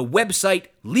 The website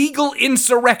Legal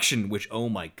Insurrection, which, oh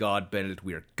my God, Benedict,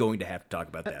 we are going to have to talk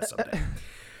about that someday.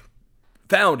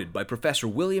 Founded by Professor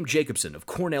William Jacobson of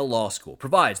Cornell Law School,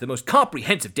 provides the most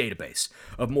comprehensive database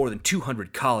of more than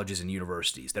 200 colleges and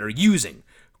universities that are using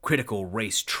critical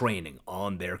race training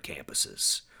on their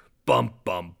campuses. Bum,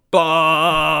 bum,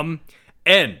 bum.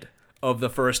 End of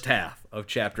the first half of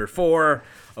Chapter 4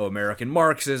 of American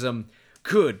Marxism.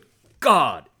 Good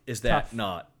God, is that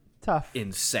not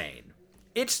insane?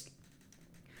 It's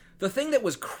the thing that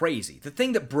was crazy, the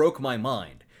thing that broke my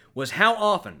mind, was how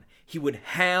often he would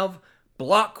have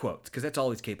block quotes, because that's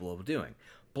all he's capable of doing,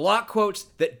 block quotes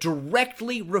that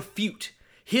directly refute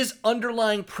his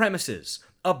underlying premises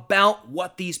about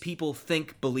what these people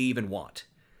think, believe, and want.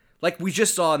 Like we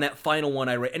just saw in that final one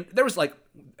I read, and there was like,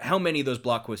 how many of those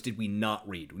block quotes did we not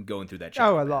read when going through that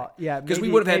chapter? Oh, a lot, yeah. Because we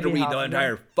would have had to read the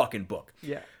entire fucking book.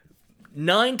 Yeah.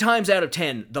 9 times out of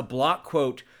 10, the block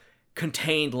quote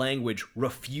contained language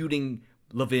refuting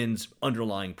Levin's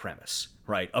underlying premise,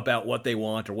 right? About what they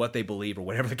want or what they believe or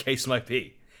whatever the case might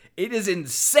be. It is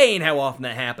insane how often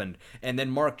that happened, and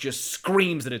then Mark just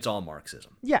screams that it's all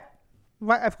Marxism. Yeah.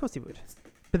 Right, of course he would.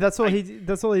 But that's all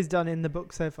he's done in the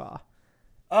book so far.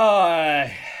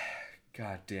 God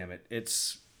damn it.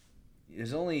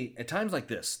 There's only, at times like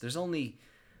this, there's only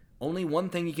one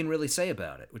thing you can really say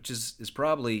about it, which is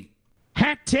probably...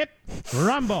 Hat tip,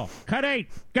 rumble, cut 8,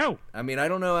 go! I mean, I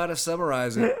don't know how to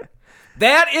summarize it.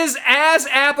 That is as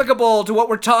applicable to what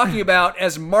we're talking about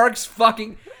as Mark's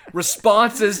fucking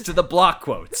responses to the block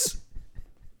quotes.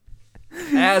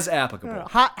 As applicable.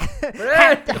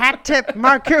 Hat tip,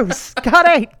 Marcus, cut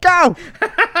 8, go!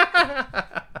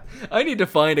 I need to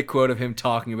find a quote of him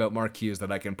talking about Marcuse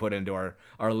that I can put into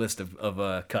our list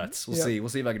of cuts. We'll see. We'll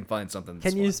see if I can find something.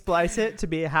 Can you splice it to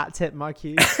be a hat tip,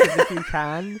 Marcuse? If you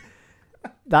can.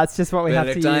 That's just what we have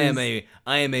to use.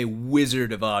 I am a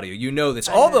wizard of audio. You know this.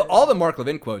 All the Mark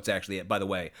Levin quotes, actually, by the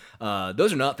way,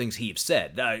 those are not things he has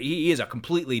said. He is a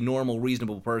completely normal,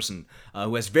 reasonable person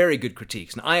who has very good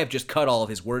critiques. And I have just cut all of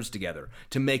his words together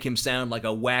to make him sound like a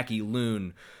wacky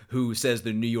loon who says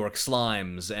the New York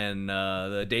Slimes and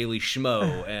the Daily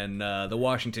Schmo and the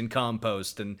Washington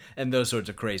Compost and those sorts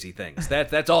of crazy things.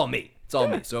 That's all me. It's all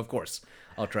me. So, of course,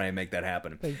 I'll try and make that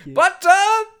happen. Thank you. But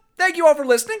thank you all for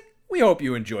listening. We hope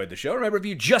you enjoyed the show. Remember, if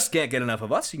you just can't get enough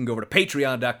of us, you can go over to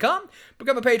patreon.com,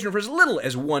 become a patron for as little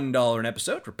as $1 an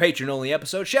episode for patron-only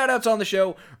episodes, shout-outs on the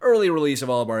show, early release of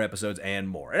all of our episodes, and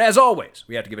more. And as always,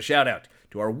 we have to give a shout-out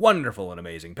to our wonderful and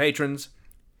amazing patrons.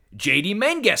 J.D.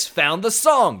 Menges found the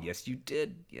song. Yes, you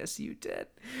did. Yes, you did.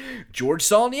 George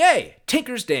Saulnier,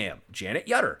 Tinker's Dam, Janet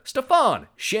Yutter, Stefan,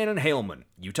 Shannon Haleman,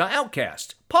 Utah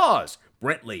Outcast, Pause,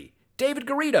 Brent Lee, David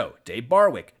Garrido, Dave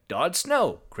Barwick, Dodd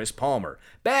Snow, Chris Palmer,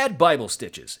 Bad Bible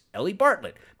Stitches, Ellie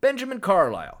Bartlett, Benjamin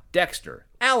Carlisle, Dexter,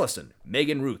 Allison,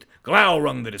 Megan Ruth,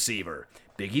 Glaurung the Deceiver,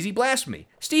 Big Easy Blasphemy,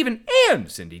 Stephen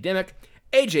and Cindy Dimmick,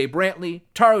 AJ Brantley,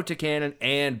 Taro Takanen,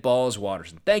 and Balls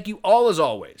Watterson. Thank you all as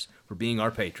always for being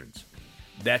our patrons.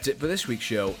 That's it for this week's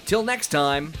show. Till next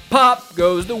time, pop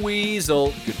goes the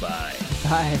weasel. Goodbye.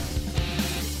 Bye.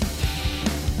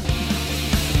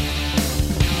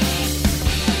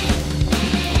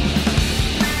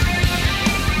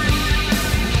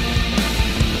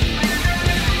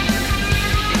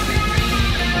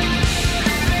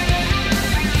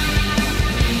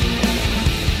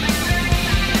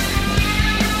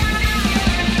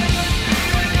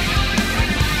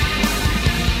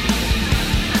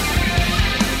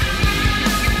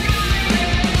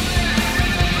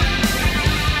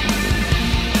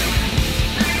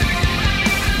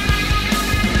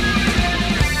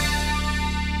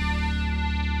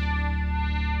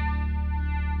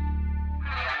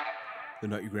 The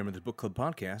Not Your Grandmother's Book Club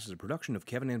podcast is a production of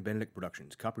Kevin and Benedict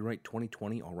Productions. Copyright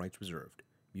 2020, all rights reserved.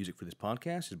 Music for this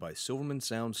podcast is by Silverman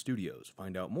Sound Studios.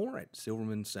 Find out more at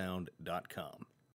silvermansound.com.